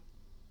 ma'am.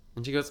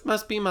 And she goes,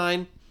 must be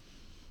mine.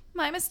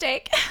 My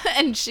mistake.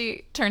 And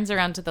she turns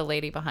around to the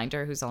lady behind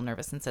her who's all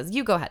nervous and says,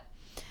 you go ahead.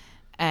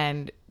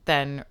 And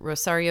then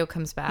Rosario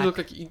comes back.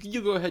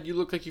 You go ahead. You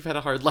look like you've had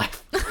a hard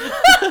life.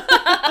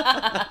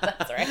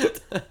 That's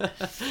right.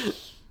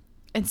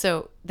 And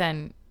so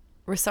then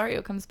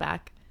Rosario comes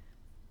back.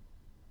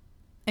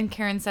 And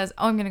Karen says,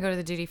 oh, I'm going to go to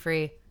the duty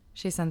free.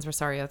 She sends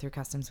Rosario through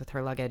customs with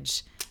her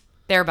luggage,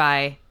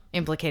 thereby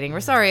implicating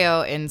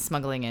Rosario in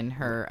smuggling in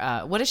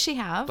her, what does she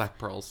have? Black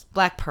pearls.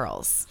 Black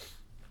pearls.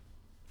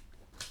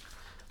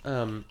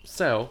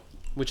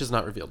 Which is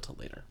not revealed till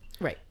later.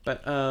 Right.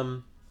 But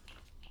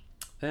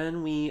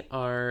then we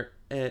are,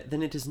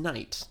 then it is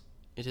night.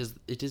 It is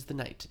the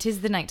night.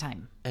 'Tis the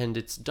nighttime. And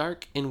it's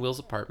dark in Will's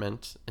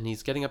apartment, and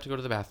he's getting up to go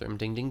to the bathroom.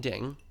 Ding, ding,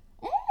 ding.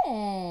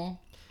 Oh.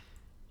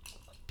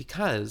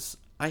 Because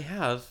I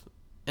have,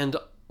 and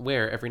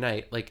wear every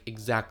night, like,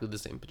 exactly the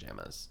same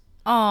pajamas.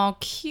 Oh,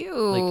 cute.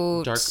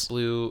 Like, dark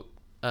blue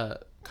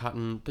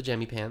cotton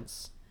pajama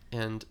pants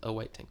and a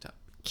white tank top.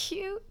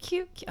 Cute.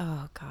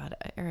 Oh, God.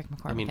 Eric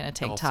McCormick in a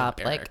tank also top.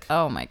 Eric. Like,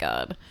 oh, my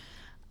God.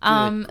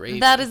 Gravy.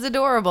 That is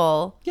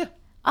adorable. Yeah.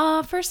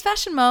 First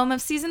fashion mom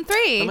of season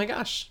 3. Oh, my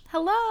gosh.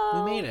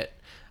 Hello. We made it.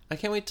 I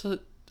can't wait till...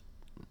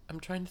 I'm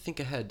trying to think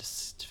ahead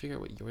to figure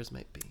out what yours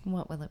might be.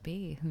 What will it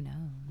be? Who knows?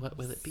 What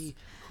will it be?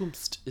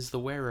 Whomst is the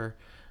wearer.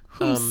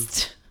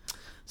 Whomst.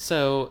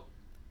 So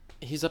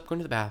he's up going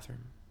to the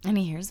bathroom. And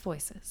he hears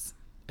voices.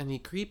 And he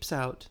creeps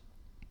out.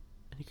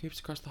 And he creeps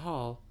across the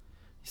hall.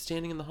 He's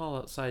standing in the hall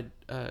outside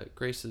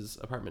Grace's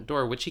apartment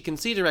door, which he can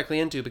see directly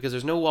into because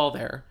there's no wall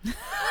there.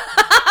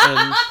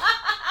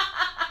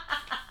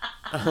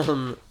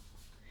 And,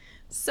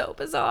 so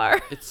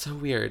bizarre. It's so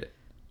weird.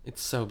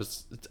 It's so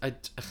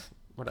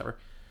whatever.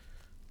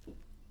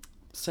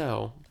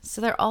 So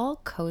they're all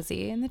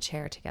cozy in the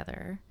chair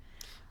together.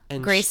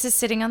 And Grace is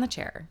sitting on the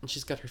chair. And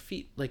she's got her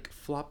feet like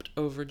flopped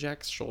over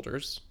Jack's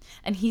shoulders.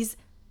 And he's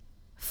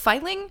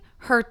filing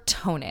her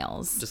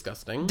toenails.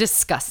 Disgusting.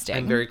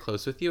 I'm very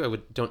close with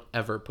you. Don't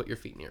ever put your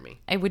feet near me.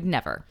 I would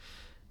never.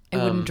 I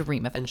wouldn't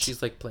dream of it. And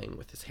she's like playing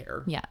with his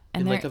hair. Yeah.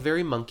 And in like a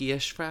very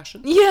monkey-ish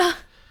fashion. Yeah.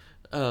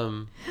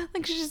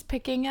 Like she's just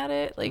picking at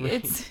it. Like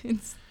right.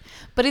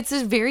 but it's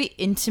a very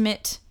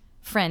intimate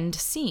friend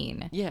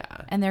scene. Yeah.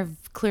 And they're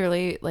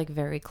clearly like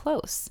very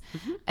close.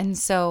 Mm-hmm. And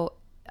so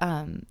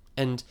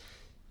and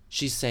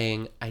she's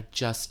saying, I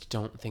just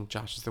don't think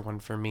Josh is the one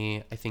for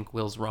me. I think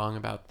Will's wrong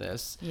about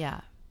this.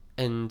 Yeah.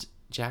 And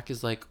Jack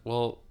is like,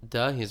 well,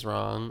 duh, he's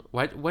wrong.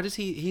 What is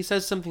he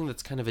says something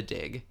that's kind of a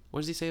dig.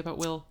 What does he say about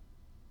Will?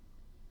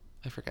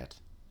 I forget.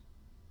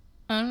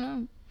 I don't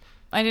know.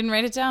 I didn't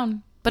write it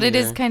down. But It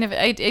is kind of,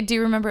 I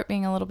do remember it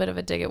being a little bit of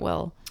a dig at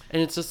Will.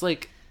 And it's just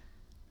like,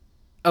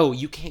 oh,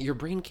 your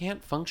brain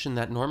can't function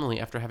that normally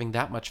after having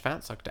that much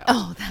fat sucked out.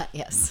 Oh,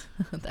 yes.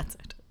 That's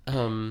it.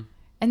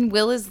 And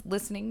Will is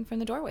listening from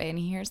the doorway and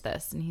he hears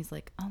this and he's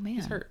like, oh man.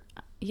 He's hurt.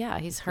 Yeah,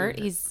 he's hurt.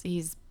 He's a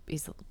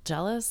little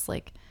jealous.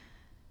 Like,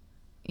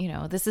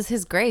 this is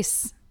his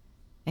Grace.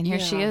 And here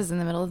she is in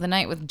the middle of the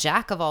night with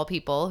Jack of all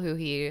people, who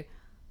he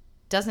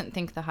doesn't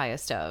think the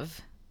highest of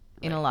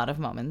in a lot of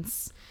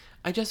moments.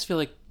 I just feel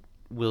like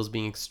Will's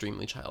being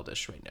extremely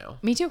childish right now.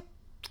 Me too.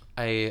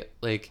 I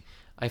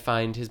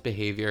find his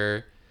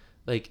behavior,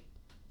 like,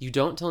 you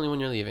don't tell anyone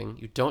you're leaving,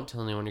 you don't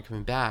tell anyone you're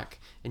coming back,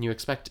 and you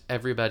expect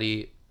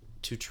everybody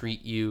to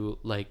treat you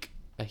like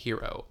a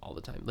hero all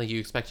the time. Like, you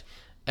expect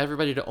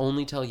everybody to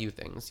only tell you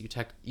things.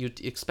 You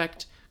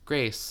expect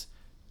Grace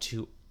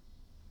to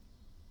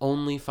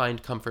only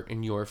find comfort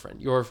in your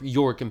friend,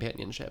 your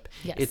companionship.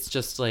 Yes. It's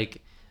just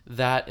like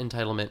that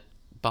entitlement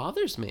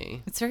bothers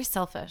me. It's very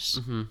selfish.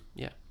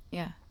 Yeah.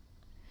 Yeah.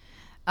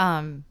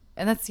 And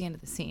that's the end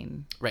of the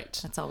scene. Right.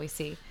 That's all we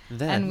see.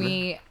 Then- and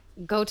we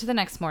go to the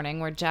next morning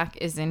where Jack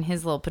is in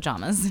his little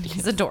pajamas and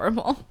he's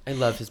adorable. I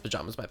love his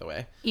pajamas, by the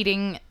way.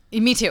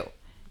 Me too.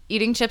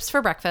 Eating chips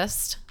for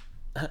breakfast.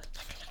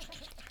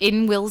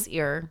 In Will's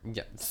ear.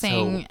 Yeah.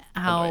 Saying so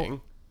how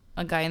annoying.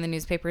 a guy in the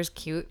newspaper is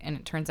cute and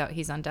it turns out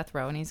he's on death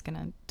row and he's going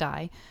to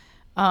die.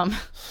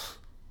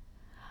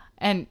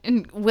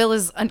 And Will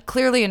is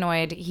clearly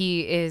annoyed.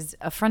 He is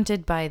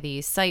affronted by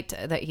the sight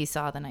that he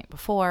saw the night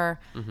before.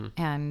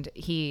 And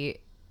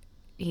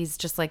he's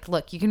just like,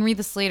 look, you can read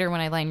this later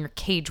when I lie in your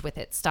cage with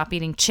it. Stop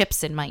eating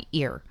chips in my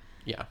ear.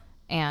 Yeah.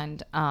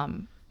 And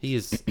He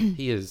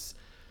is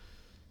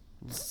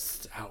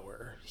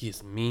sour. He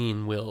is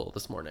mean, Will,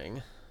 this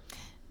morning.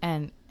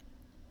 and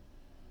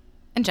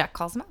Jack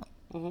calls him out.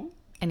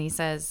 And he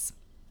says,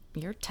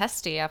 you're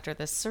testy after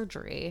this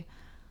surgery.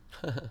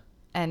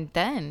 And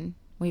then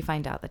we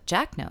find out that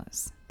Jack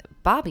knows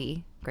that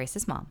Bobby,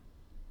 Grace's mom,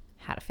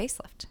 had a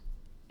facelift.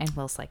 And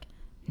Will's like,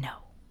 no.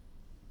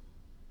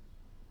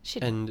 She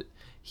didn't. And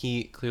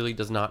he clearly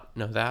does not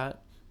know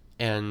that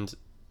and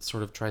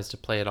sort of tries to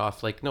play it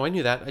off like, no, I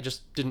knew that. I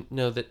just didn't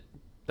know that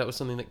that was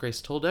something that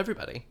Grace told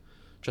everybody.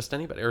 Just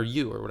anybody. Or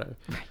you or whatever.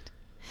 Right.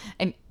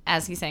 And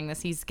as he's saying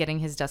this, he's getting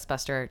his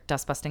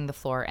dustbusting the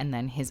floor and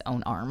then his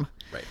own arm.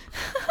 Right.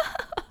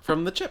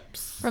 From the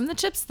chips. From the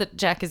chips that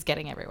Jack is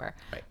getting everywhere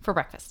Right. for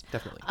breakfast.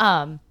 Definitely.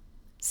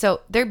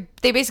 So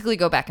they basically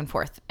go back and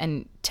forth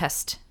and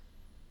test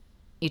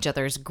each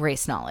other's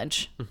Grace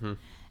knowledge.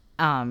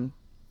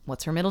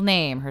 What's her middle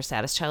name, her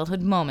saddest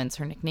childhood moments,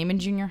 her nickname in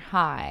junior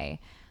high,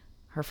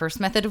 her first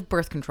method of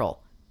birth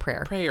control,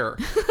 prayer.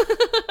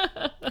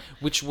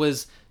 Which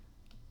was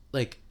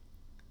like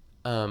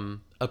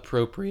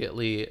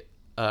appropriately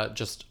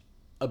just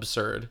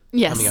absurd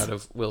Yes. coming out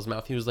of Will's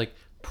mouth. He was like,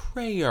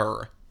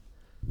 prayer.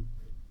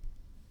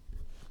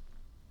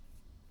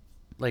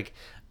 Like,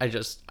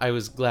 I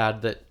was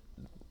glad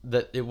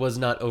that it was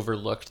not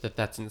overlooked that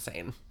that's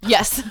insane.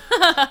 Yes.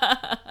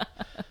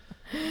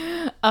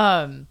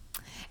 And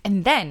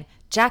then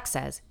Jack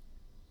says,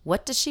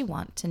 what does she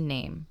want to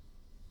name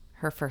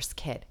her first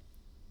kid?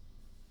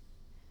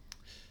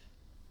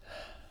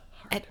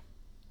 Hard.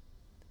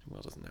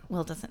 Will doesn't know.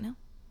 Will doesn't know.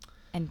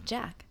 And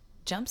Jack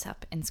jumps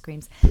up and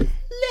screams, Lily!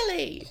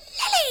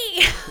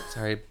 Lily!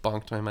 Sorry, I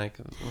bonked my mic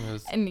when I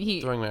was And he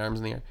throwing my arms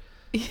in the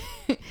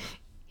air.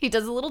 he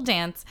does a little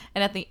dance,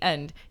 and at the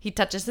end, he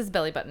touches his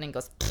belly button and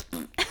goes,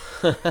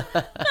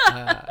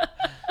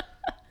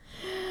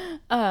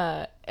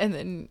 and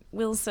then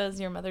Will says,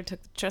 your mother took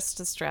just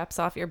the straps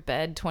off your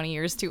bed 20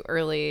 years too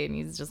early, and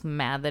he's just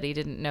mad that he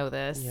didn't know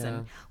this. Yeah.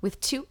 And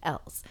with 2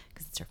 L's,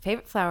 because it's her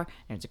favorite flower,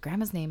 and it's her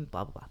grandma's name,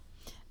 blah, blah,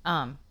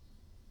 blah.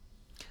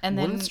 And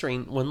then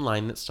One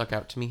line that stuck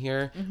out to me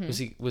here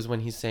was when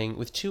he's saying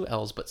with 2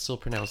 L's but still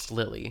pronounced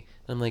Lily.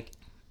 And I'm like,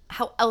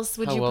 how else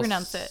would how you else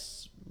pronounce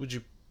it? Would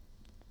you?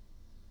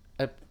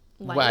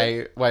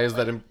 Lily? Why is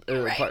that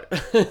Right. part?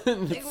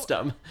 It's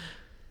dumb.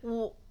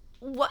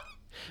 What?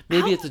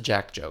 Maybe it's a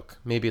Jack joke.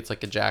 Maybe it's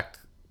like a Jack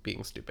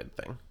being stupid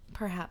thing.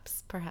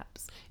 Perhaps.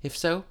 If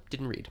so,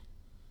 didn't read.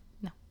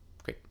 No.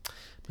 Great.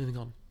 Moving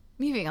on.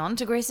 Moving on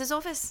to Grace's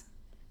office.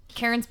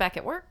 Karen's back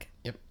at work.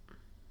 Yep.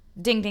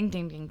 Ding, ding,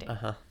 ding, ding, ding.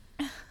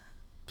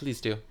 Please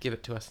do. Give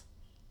it to us.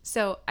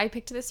 So I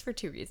picked this for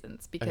 2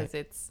 reasons. Because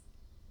it's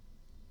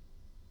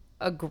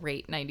a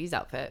great 90s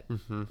outfit.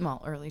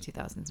 Well, early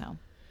 2000s now.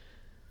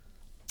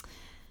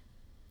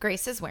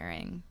 Grace is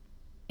wearing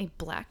a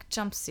black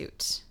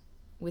jumpsuit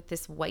with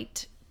this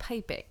white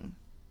piping,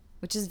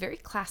 which is very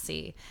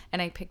classy.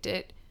 And I picked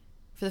it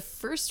for the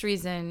first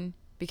reason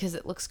because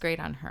it looks great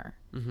on her.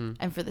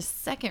 And for the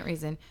second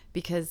reason,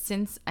 because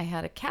since I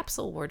had a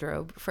capsule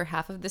wardrobe for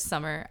half of the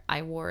summer,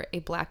 I wore a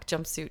black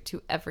jumpsuit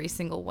to every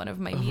single one of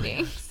my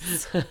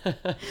meetings.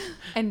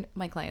 And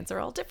my clients are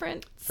all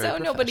different, so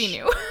nobody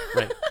knew.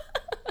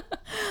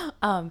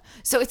 Right.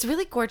 So it's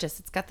really gorgeous.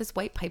 It's got this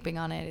white piping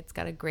on it. It's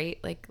got a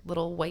great like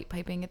little white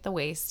piping at the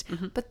waist.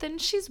 But then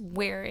she's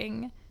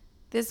wearing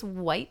this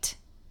white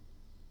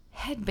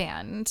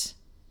headband.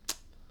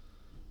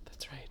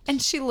 That's right.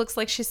 And she looks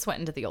like she's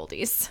sweating to the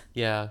oldies.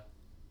 Yeah.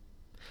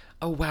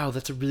 Oh, wow.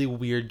 That's a really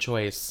weird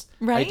choice.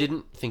 Right? I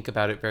didn't think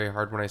about it very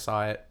hard when I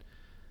saw it.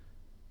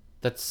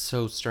 That's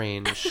so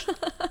strange.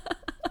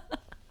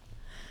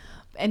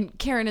 And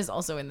Karen is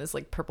also in this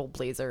like purple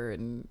blazer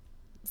and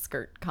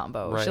skirt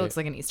combo. Right. She looks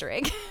like an Easter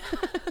egg.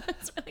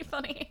 It's really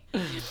funny.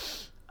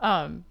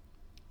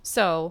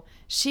 So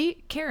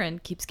Karen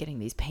keeps getting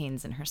these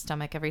pains in her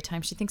stomach every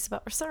time she thinks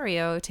about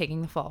Rosario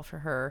taking the fall for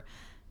her,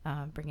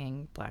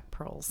 bringing black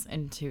pearls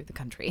into the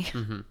country.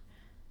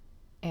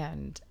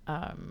 And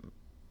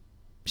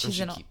she's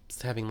she in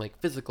keeps having like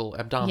physical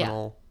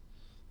abdominal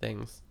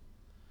things.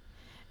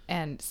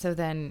 And so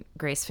then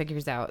Grace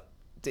figures out,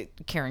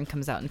 Karen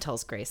comes out and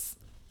tells Grace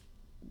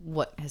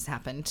what has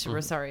happened to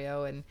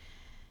Rosario,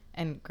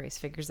 and Grace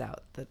figures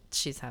out that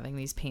she's having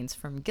these pains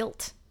from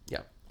guilt.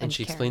 Yeah. And And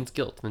she Karen. explains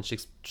guilt, and then she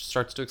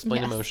starts to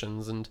explain Yes.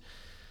 emotions, and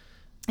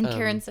And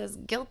Karen says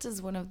guilt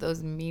is one of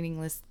those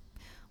meaningless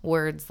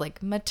words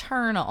like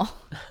maternal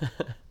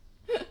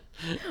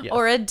Yes.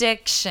 or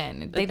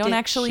addiction. They don't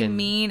actually Addiction.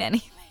 mean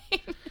anything.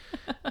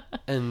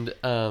 And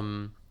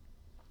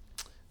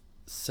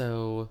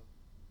so,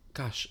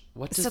 gosh,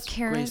 what does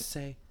Karen- Grace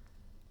say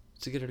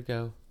to get her to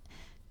go?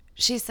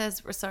 She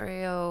says,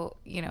 Rosario,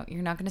 you know,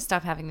 you're not going to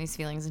stop having these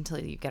feelings until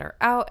you get her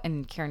out.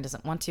 And Karen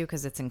doesn't want to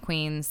because it's in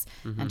Queens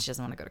and she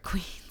doesn't want to go to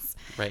Queens.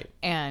 Right.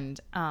 And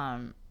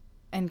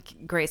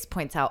Grace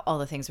points out all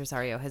the things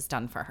Rosario has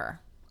done for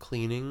her.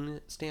 Cleaning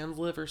Stan's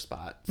liver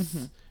spots,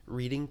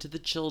 reading to the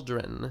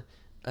children,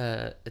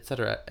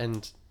 etc.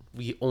 And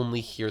we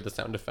only hear the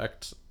sound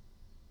effect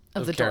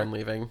of the Karen door.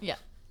 leaving. Yeah,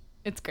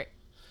 it's great.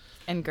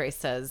 And Grace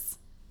says,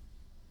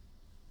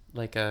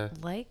 Like a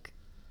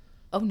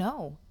oh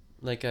no,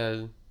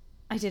 a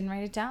I didn't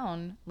write it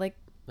down. Like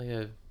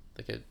a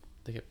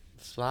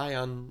fly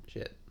on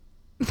shit.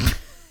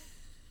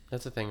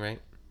 That's a thing, right?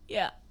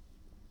 yeah,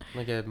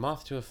 Like a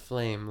moth to a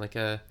flame, like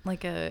a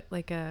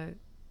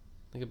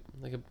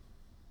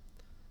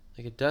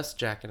dust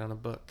jacket on a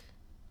book.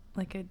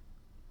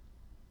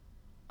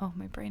 Oh,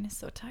 my brain is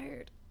so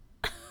tired.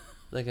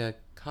 Like a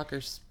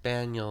cocker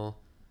spaniel.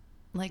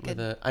 Like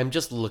I'm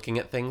just looking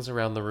at things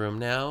around the room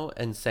now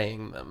and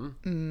saying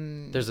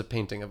them. There's a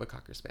painting of a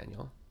cocker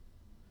spaniel.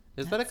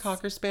 Is that a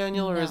cocker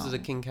spaniel or is it a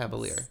no, king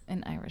cavalier? it's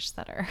an Irish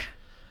setter.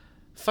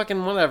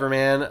 Fucking whatever,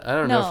 man. I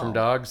don't know No. from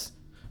dogs.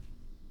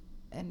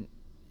 And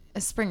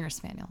a Springer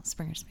Spaniel.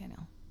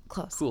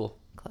 Close. Cool.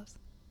 Close.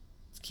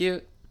 It's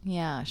cute.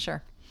 Yeah,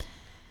 sure.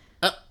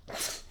 Uh,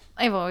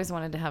 I've always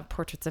wanted to have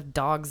portraits of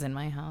dogs in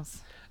my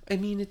house. I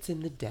mean, it's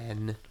in the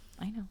den.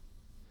 I know.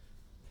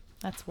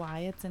 That's why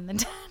it's in the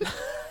den.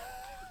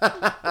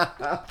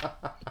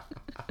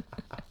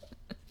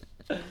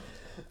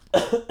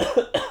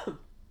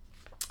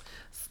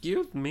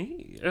 Excuse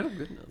me. Oh,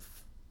 goodness.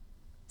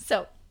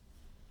 So,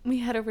 we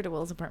head over to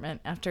Will's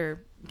apartment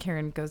after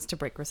Karen goes to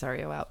break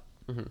Rosario out.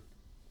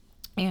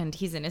 And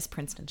he's in his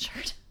Princeton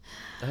shirt,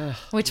 Ugh,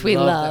 which we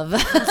love.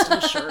 that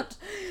Princeton shirt.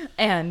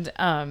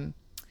 And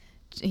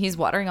he's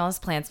watering all his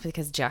plants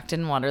because Jack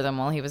didn't water them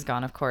while he was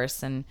gone, of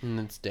course. And And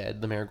it's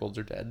dead. The marigolds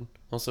are dead.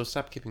 Also,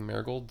 stop keeping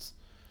marigolds.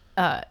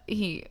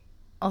 he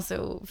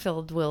also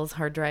filled Will's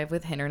hard drive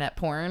with internet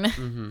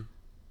porn.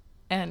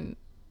 And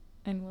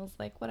Will's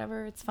like,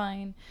 whatever, it's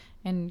fine.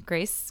 And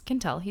Grace can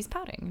tell he's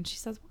pouting. And she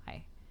says,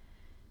 why?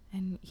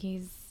 And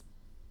he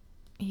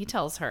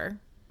tells her,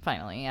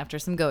 finally, after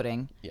some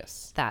goading,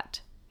 Yes. that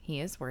he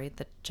is worried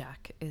that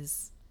Jack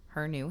is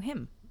her new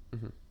him.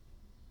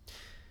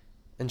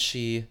 And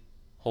she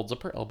holds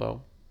up her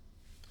elbow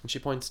and she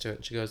points to it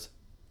and she goes,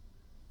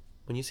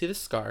 when you see this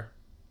scar,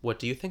 what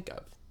do you think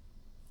of?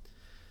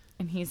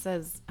 And he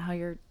says, how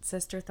your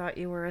sister thought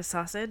you were a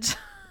sausage.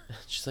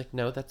 She's like,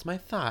 no, that's my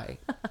thigh.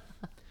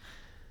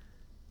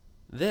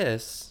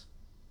 This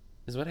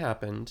is what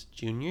happened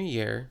junior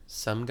year.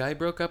 Some guy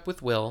broke up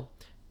with Will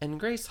and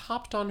Grace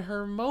hopped on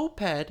her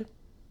moped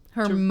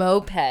Her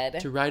moped.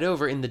 to ride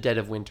over in the dead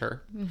of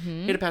winter.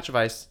 Hit a patch of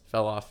ice,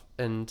 fell off,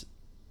 and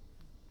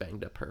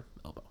banged up her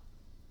elbow.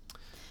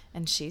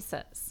 And she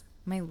says,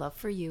 my love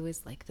for you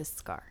is like this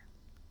scar.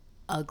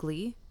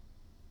 Ugly,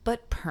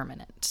 but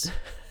permanent.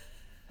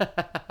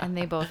 And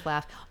they both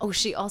laugh. Oh,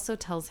 she also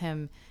tells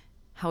him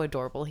how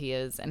adorable he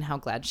is and how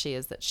glad she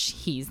is that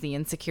he's the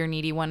insecure,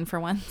 needy one for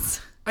once.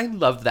 I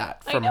love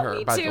that from know, her,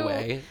 me by too. the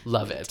way.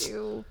 Love it.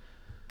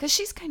 Because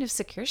she's kind of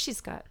secure.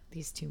 She's got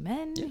these two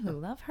men who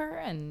love her.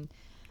 And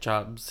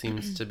Job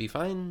seems to be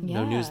fine.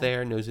 Yeah. No news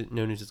there. No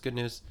news is good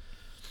news.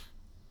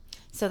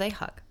 so they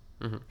hug.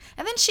 And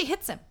then she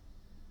hits him.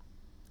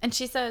 And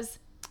she says,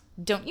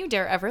 don't you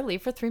dare ever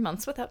leave for 3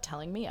 months without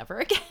telling me ever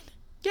again.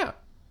 Yeah.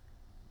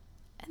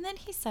 And then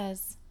he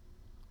says,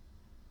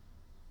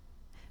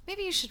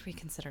 maybe you should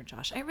reconsider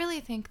Josh. I really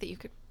think that you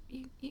could,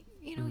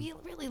 you know, he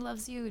really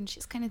loves you. And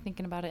she's kind of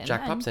thinking about it. And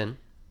Jack then, pops in.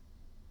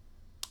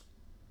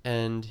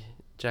 And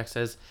Jack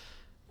says,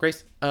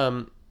 Grace,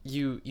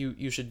 you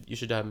should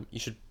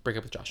break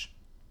up with Josh.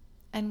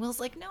 And Will's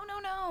like,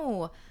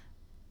 no.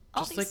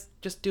 All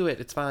Just do it.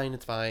 It's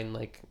fine.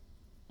 Like,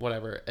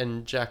 whatever.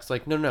 And Jack's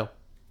like, no.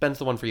 Ben's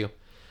the one for you.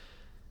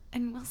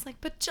 And Will's like,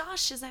 but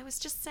Josh, as I was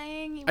just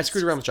saying, I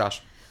screwed around with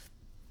Josh.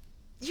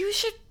 You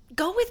should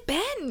go with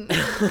Ben.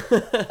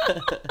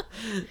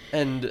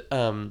 And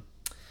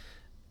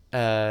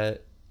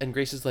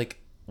Grace is like,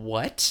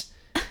 what?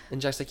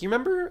 And Jack's like, you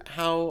remember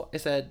how I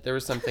said there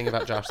was something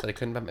about Josh that I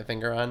couldn't put my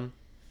finger on?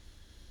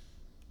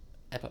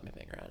 I put my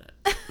finger on it.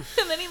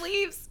 And then he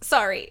leaves.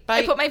 Sorry. Bye.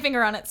 I put my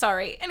finger on it.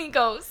 Sorry. And he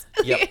goes.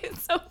 Yep.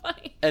 It's so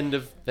funny. End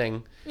of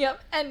thing. Yep.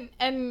 And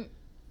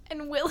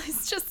Will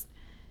is just,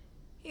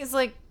 he's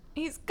like,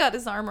 he's got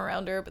his arm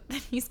around her, but then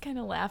he's kind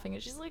of laughing.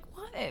 And she's like,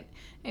 what?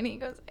 And he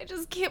goes, I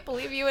just can't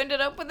believe you ended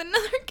up with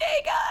another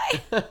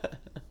gay guy.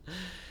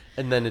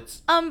 And then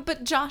it's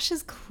But Josh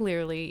is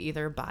clearly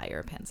either bi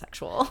or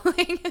pansexual.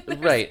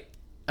 right.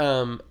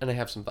 And I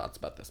have some thoughts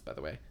about this, by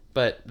the way.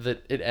 But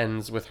that it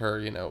ends with her,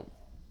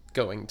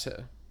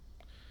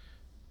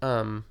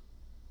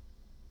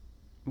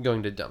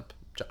 going to dump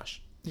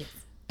Josh. Yes.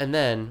 And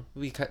then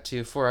we cut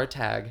to, for our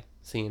tag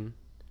scene,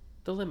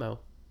 the limo.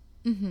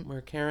 Mm-hmm. Where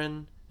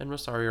Karen and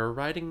Rosario are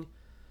riding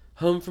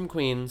home from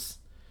Queens.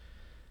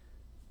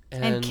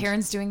 And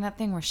Karen's doing that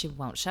thing where she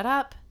won't shut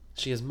up.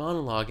 She is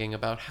monologuing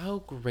about how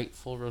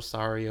grateful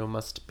Rosario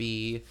must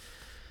be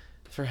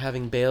for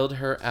having bailed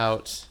her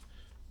out.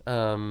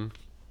 And,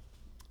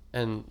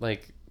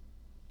 like,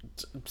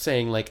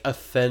 saying, like,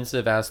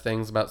 offensive-ass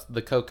things about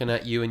the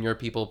coconut you and your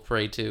people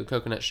pray to.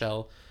 Coconut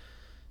shell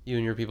you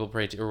and your people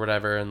pray to, or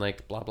whatever, and,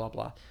 like, blah, blah,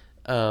 blah.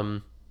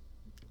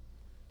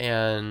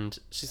 And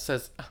she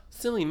says, "Oh,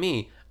 silly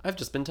me. I've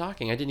just been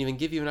talking. I didn't even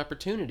give you an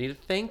opportunity to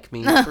thank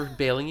me for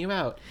bailing you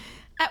out."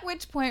 At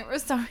which point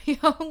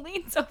Rosario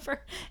leans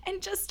over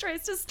and just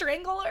tries to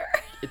strangle her.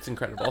 It's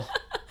incredible.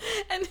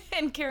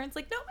 and Karen's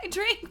like, "No,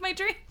 my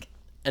drink.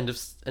 End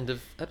of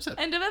episode.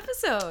 End of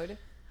episode.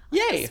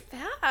 Yay.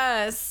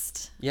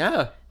 Fast.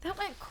 Yeah. That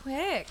went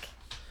quick.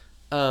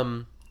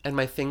 And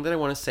my thing that I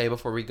want to say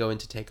before we go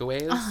into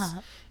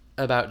takeaways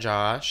about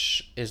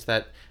Josh is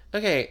that,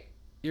 okay,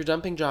 you're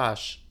dumping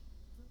Josh.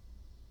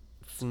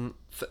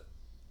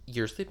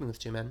 You're sleeping with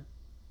two men.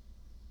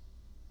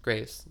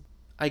 Grace.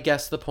 I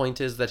guess the point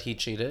is that he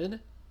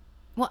cheated.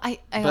 Well, I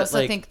also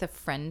like, think the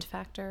friend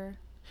factor.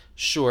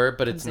 Sure,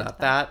 but it's not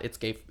that. It's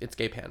gay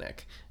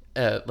panic.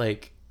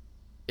 Like,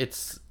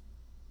 it's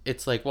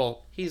like,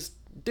 well, he's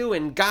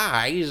doing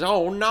guys.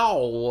 Oh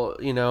no,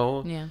 you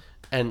know. Yeah.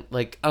 And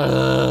like, that's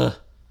all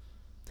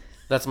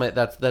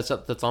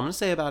I'm gonna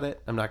say about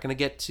it. I'm not gonna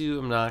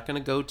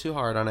go too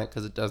hard on it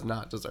because it does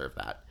not deserve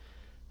that.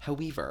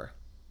 However,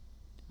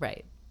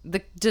 right.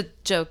 The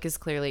joke is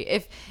clearly,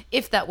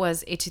 if that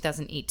was a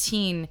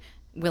 2018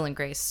 Will and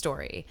Grace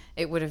story,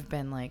 it would have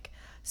been like,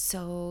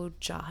 so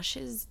Josh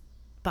is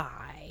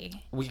bi.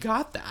 We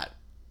got that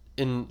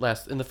in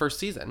the first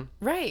season.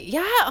 Right.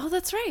 Yeah. Oh,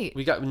 that's right.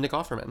 We got Nick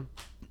Offerman.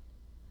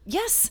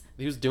 Yes.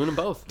 He was doing them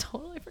both.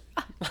 Totally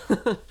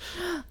forgot.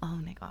 Oh,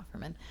 Nick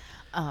Offerman.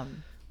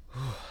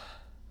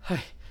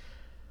 Hi.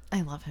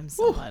 I love him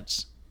so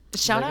much.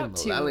 Shout out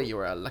to Mullally, you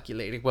were a lucky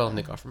lady. Well,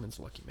 Nick Offerman's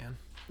a lucky man.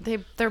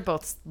 They're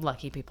both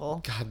lucky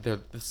people. God,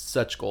 they're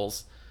such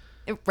goals.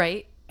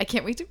 Right? I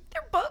can't wait to read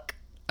their book.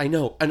 I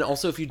know. And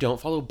also, if you don't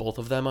follow both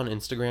of them on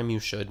Instagram, you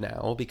should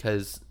now,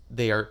 because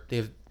they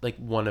have like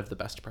one of the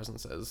best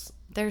presences.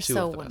 They're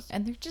so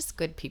and they're just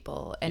good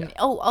people. And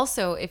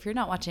also, if you're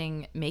not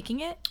watching Making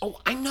It,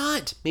 I'm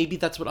not. Maybe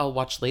that's what I'll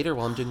watch later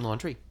while I'm doing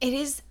laundry. It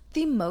is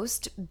the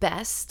most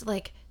best.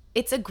 Like,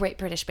 it's a great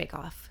British Bake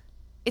Off.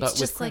 It's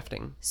just like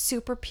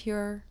super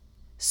pure,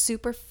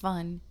 super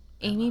fun.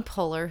 Amy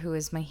Poehler, who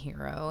is my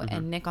hero,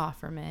 and Nick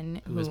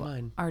Offerman, who is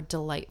mine, are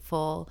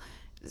delightful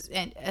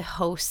and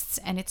hosts,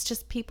 and it's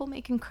just people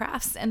making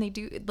crafts, and they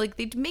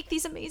make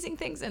these amazing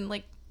things, and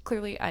like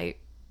clearly I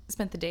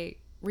spent the day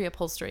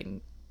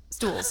reupholstering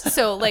stools,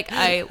 so like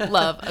I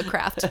love a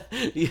craft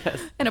yes,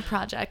 and a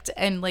project,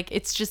 and like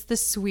it's just the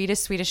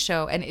sweetest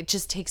show, and it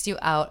just takes you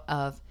out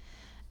of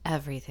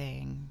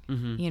everything,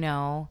 you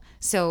know.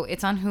 So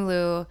it's on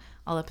Hulu.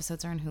 All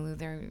episodes are on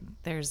Hulu.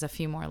 There's a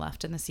few more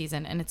left in the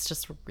season, and it's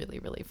just really,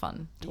 really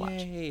fun to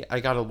watch. Yay.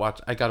 I gotta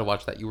watch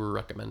that. You were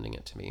recommending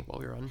it to me while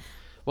we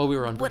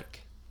were on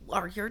break.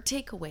 What are your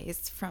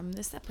takeaways from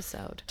this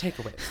episode?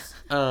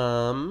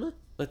 Takeaways.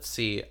 Let's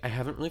see. I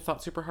haven't really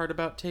thought super hard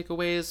about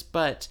takeaways,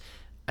 but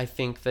I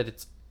think that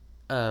it's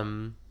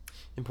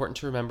important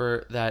to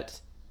remember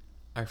that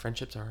our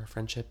friendships are our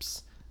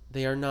friendships.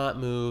 They are not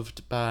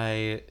moved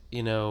by,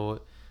 you know,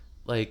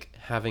 like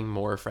having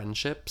more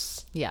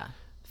friendships. Yeah.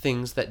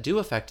 Things that do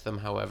affect them,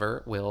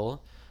 however,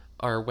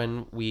 are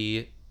when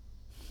we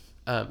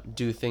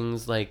do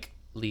things like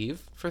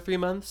leave for 3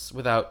 months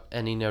without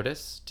any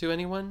notice to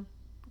anyone.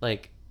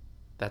 Like,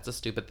 that's a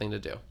stupid thing to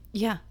do.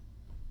 Yeah.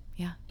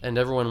 Yeah. And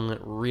everyone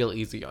went real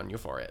easy on you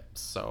for it.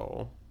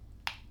 So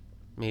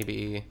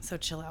maybe... So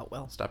chill out,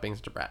 Will. Stop being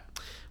such a brat.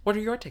 What are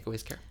your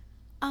takeaways, Kara?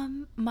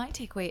 My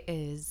takeaway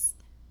is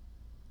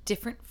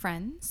different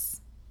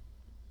friends.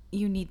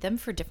 You need them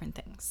for different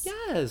things.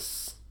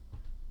 Yes.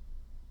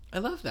 I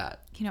love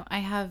that. You know, I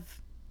have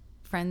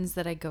friends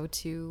that I go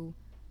to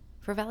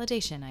for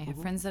validation. I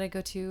have friends that I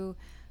go to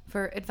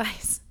for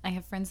advice. I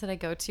have friends that I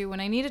go to when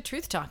I need a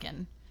truth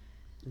talking.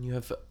 And you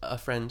have a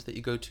friend that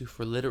you go to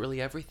for literally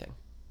everything.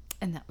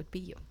 And that would be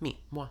you. Me.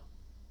 Moi.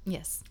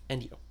 Yes.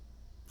 And you.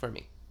 For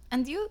me.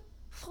 And you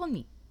for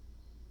me.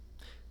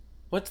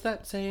 What's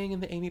that saying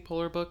in the Amy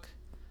Poehler book?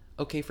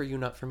 Okay for you,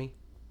 not for me.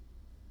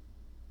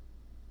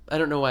 I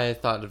don't know why I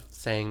thought of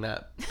saying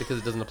that, because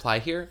it doesn't apply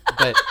here.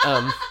 But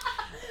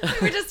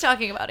we were just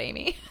talking about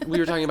Amy. We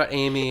were talking about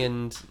Amy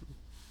and...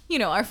 You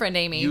know, our friend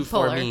Amy You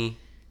Poehler. for me.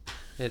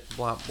 It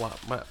blah, blah,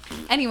 blah.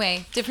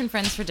 Anyway, different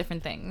friends for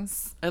different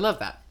things. I love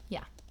that.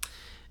 Yeah.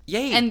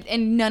 Yay.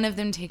 And none of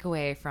them take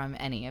away from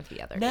any of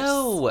the others.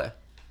 No.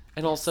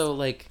 And also,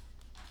 like,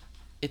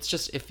 it's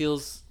just, it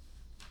feels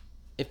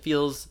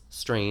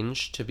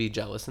strange to be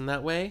jealous in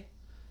that way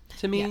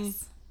to me.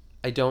 Yes.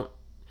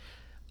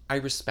 I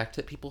respect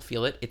that people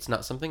feel it. It's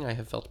not something I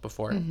have felt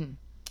before.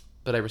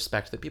 But I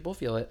respect that people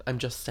feel it. I'm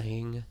just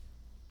saying,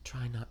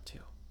 try not to.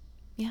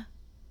 Yeah.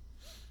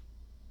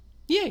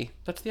 Yay!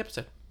 That's the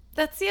episode.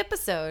 That's the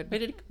episode.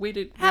 Way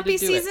Happy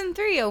to do it. season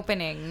 3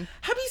 opening.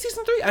 Happy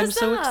season 3! I'm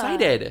so Huzzah.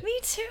 excited. Me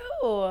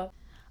too.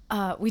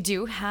 We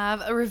do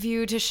have a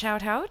review to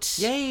shout out.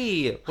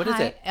 Yay! What is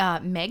it?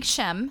 Meg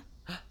Shem.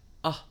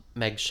 Oh,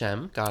 Meg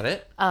Shem. Got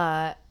it.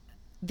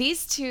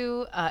 These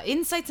two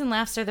insights and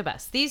laughs are the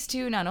best. These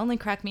two not only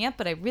crack me up,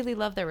 but I really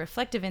love their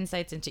reflective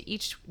insights into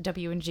each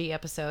W&G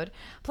episode.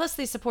 Plus,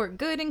 they support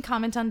good and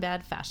comment on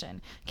bad fashion.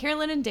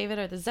 Carolyn and David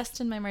are the zest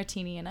in my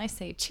martini, and I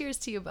say cheers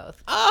to you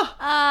both.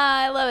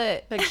 I love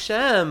it. Meg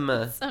Shem.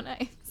 So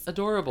nice.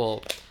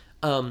 Adorable.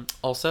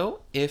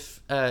 Also, if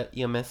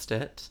you missed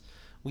it,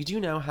 we do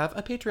now have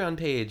a Patreon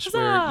page Huzzah!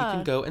 where you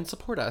can go and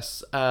support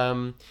us.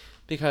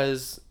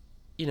 Because,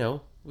 we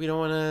don't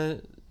want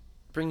to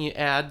bring you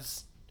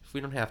ads if we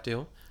don't have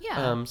to.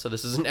 Yeah. So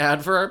this is an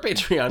ad for our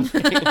Patreon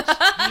page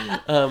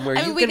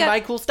where you can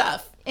buy cool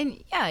stuff.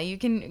 And yeah, you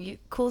can,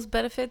 cool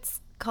benefits,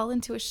 call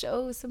into a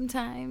show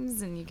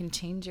sometimes, and you can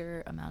change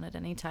your amount at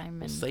any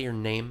time. And Say your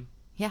name.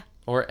 Yeah.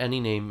 Or any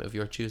name of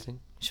your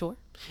choosing. Sure.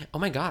 Oh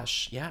my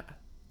gosh, yeah.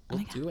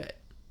 We'll do it.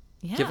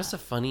 Yeah. Give us a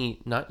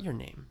funny, not your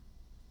name.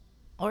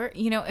 Or,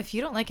 if you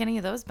don't like any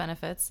of those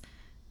benefits,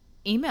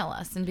 email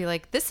us and be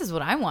like, this is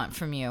what I want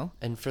from you.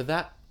 And for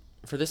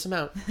this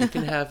amount, you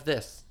can have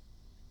this.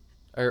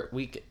 Or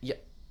you get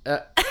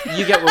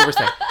what we're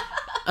saying.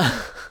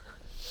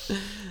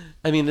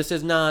 I mean, this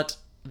is not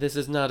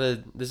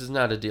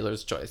a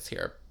dealer's choice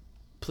here.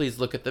 Please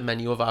look at the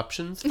menu of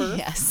options first.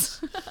 Yes.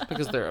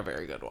 Because there are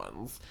very good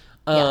ones.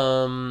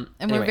 Yeah. And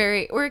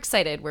anyway. we're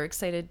excited. We're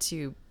excited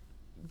to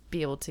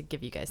be able to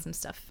give you guys some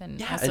stuff. And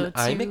Yeah, also and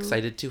I'm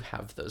excited to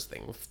have those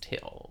things too.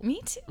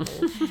 Me too.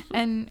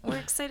 And we're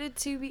excited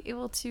to be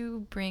able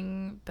to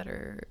bring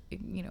better,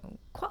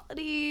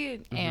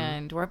 quality.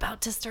 And we're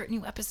about to start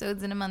new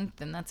episodes in a month,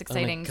 and that's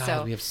exciting. Oh my God,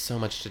 so we have so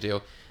much to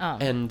do.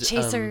 and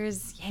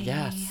Chasers, yay.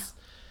 Yes.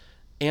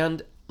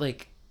 And I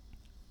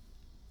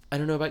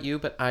don't know about you,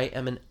 but I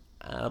am an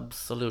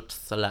absolute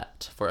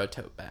slut for a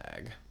tote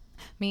bag.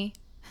 Me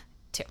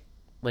too.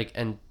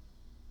 And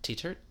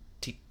t-shirt?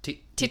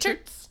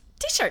 T-shirts.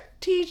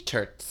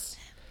 T-shirts.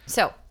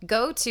 So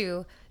go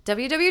to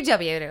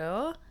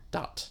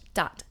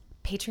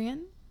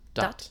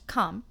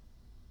www.patreon.com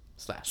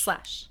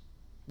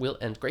 / Will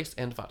and Grace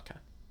and Vodka.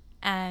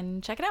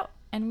 and check it out.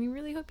 And we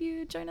really hope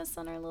you join us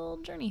on our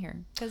little journey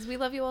here, because we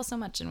love you all so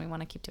much and we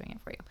want to keep doing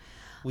it for you.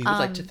 We would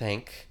like to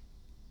thank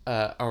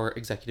our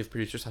executive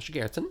producer, Sasha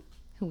Garrison.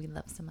 Who we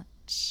love so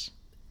much.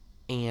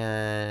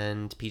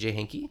 And PJ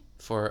Hankey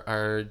for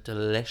our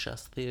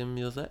delicious theme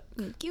music.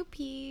 Thank you,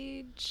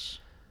 Peach.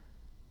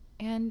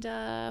 And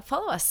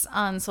follow us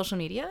on social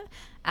media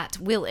at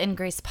Will and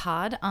Grace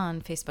Pod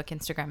on Facebook,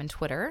 Instagram, and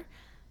Twitter.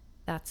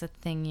 That's a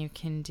thing you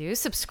can do.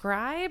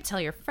 Subscribe, tell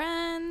your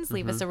friends,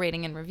 leave us a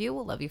rating and review.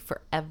 We'll love you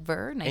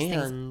forever. Nice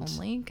things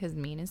only, because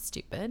mean is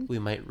stupid. We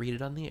might read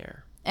it on the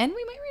air. And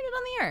we might read it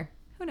on the air.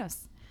 Who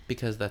knows?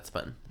 Because that's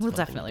fun. We'll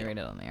definitely read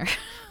it on the air.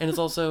 And it's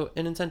also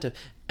an incentive.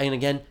 And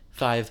again,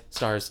 5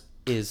 stars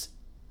is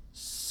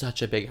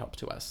such a big help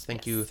to us.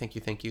 Thank you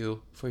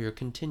for your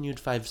continued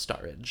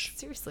 5-starage.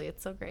 Seriously,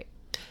 it's so great.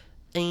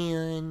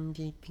 And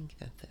I think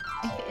that's it.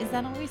 Is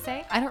that all we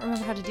say? I don't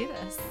remember how to do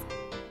this.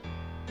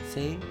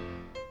 Say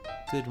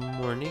good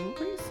morning,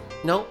 Gracie.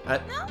 No,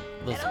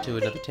 listen to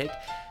another take.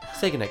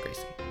 Say goodnight,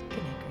 Gracie.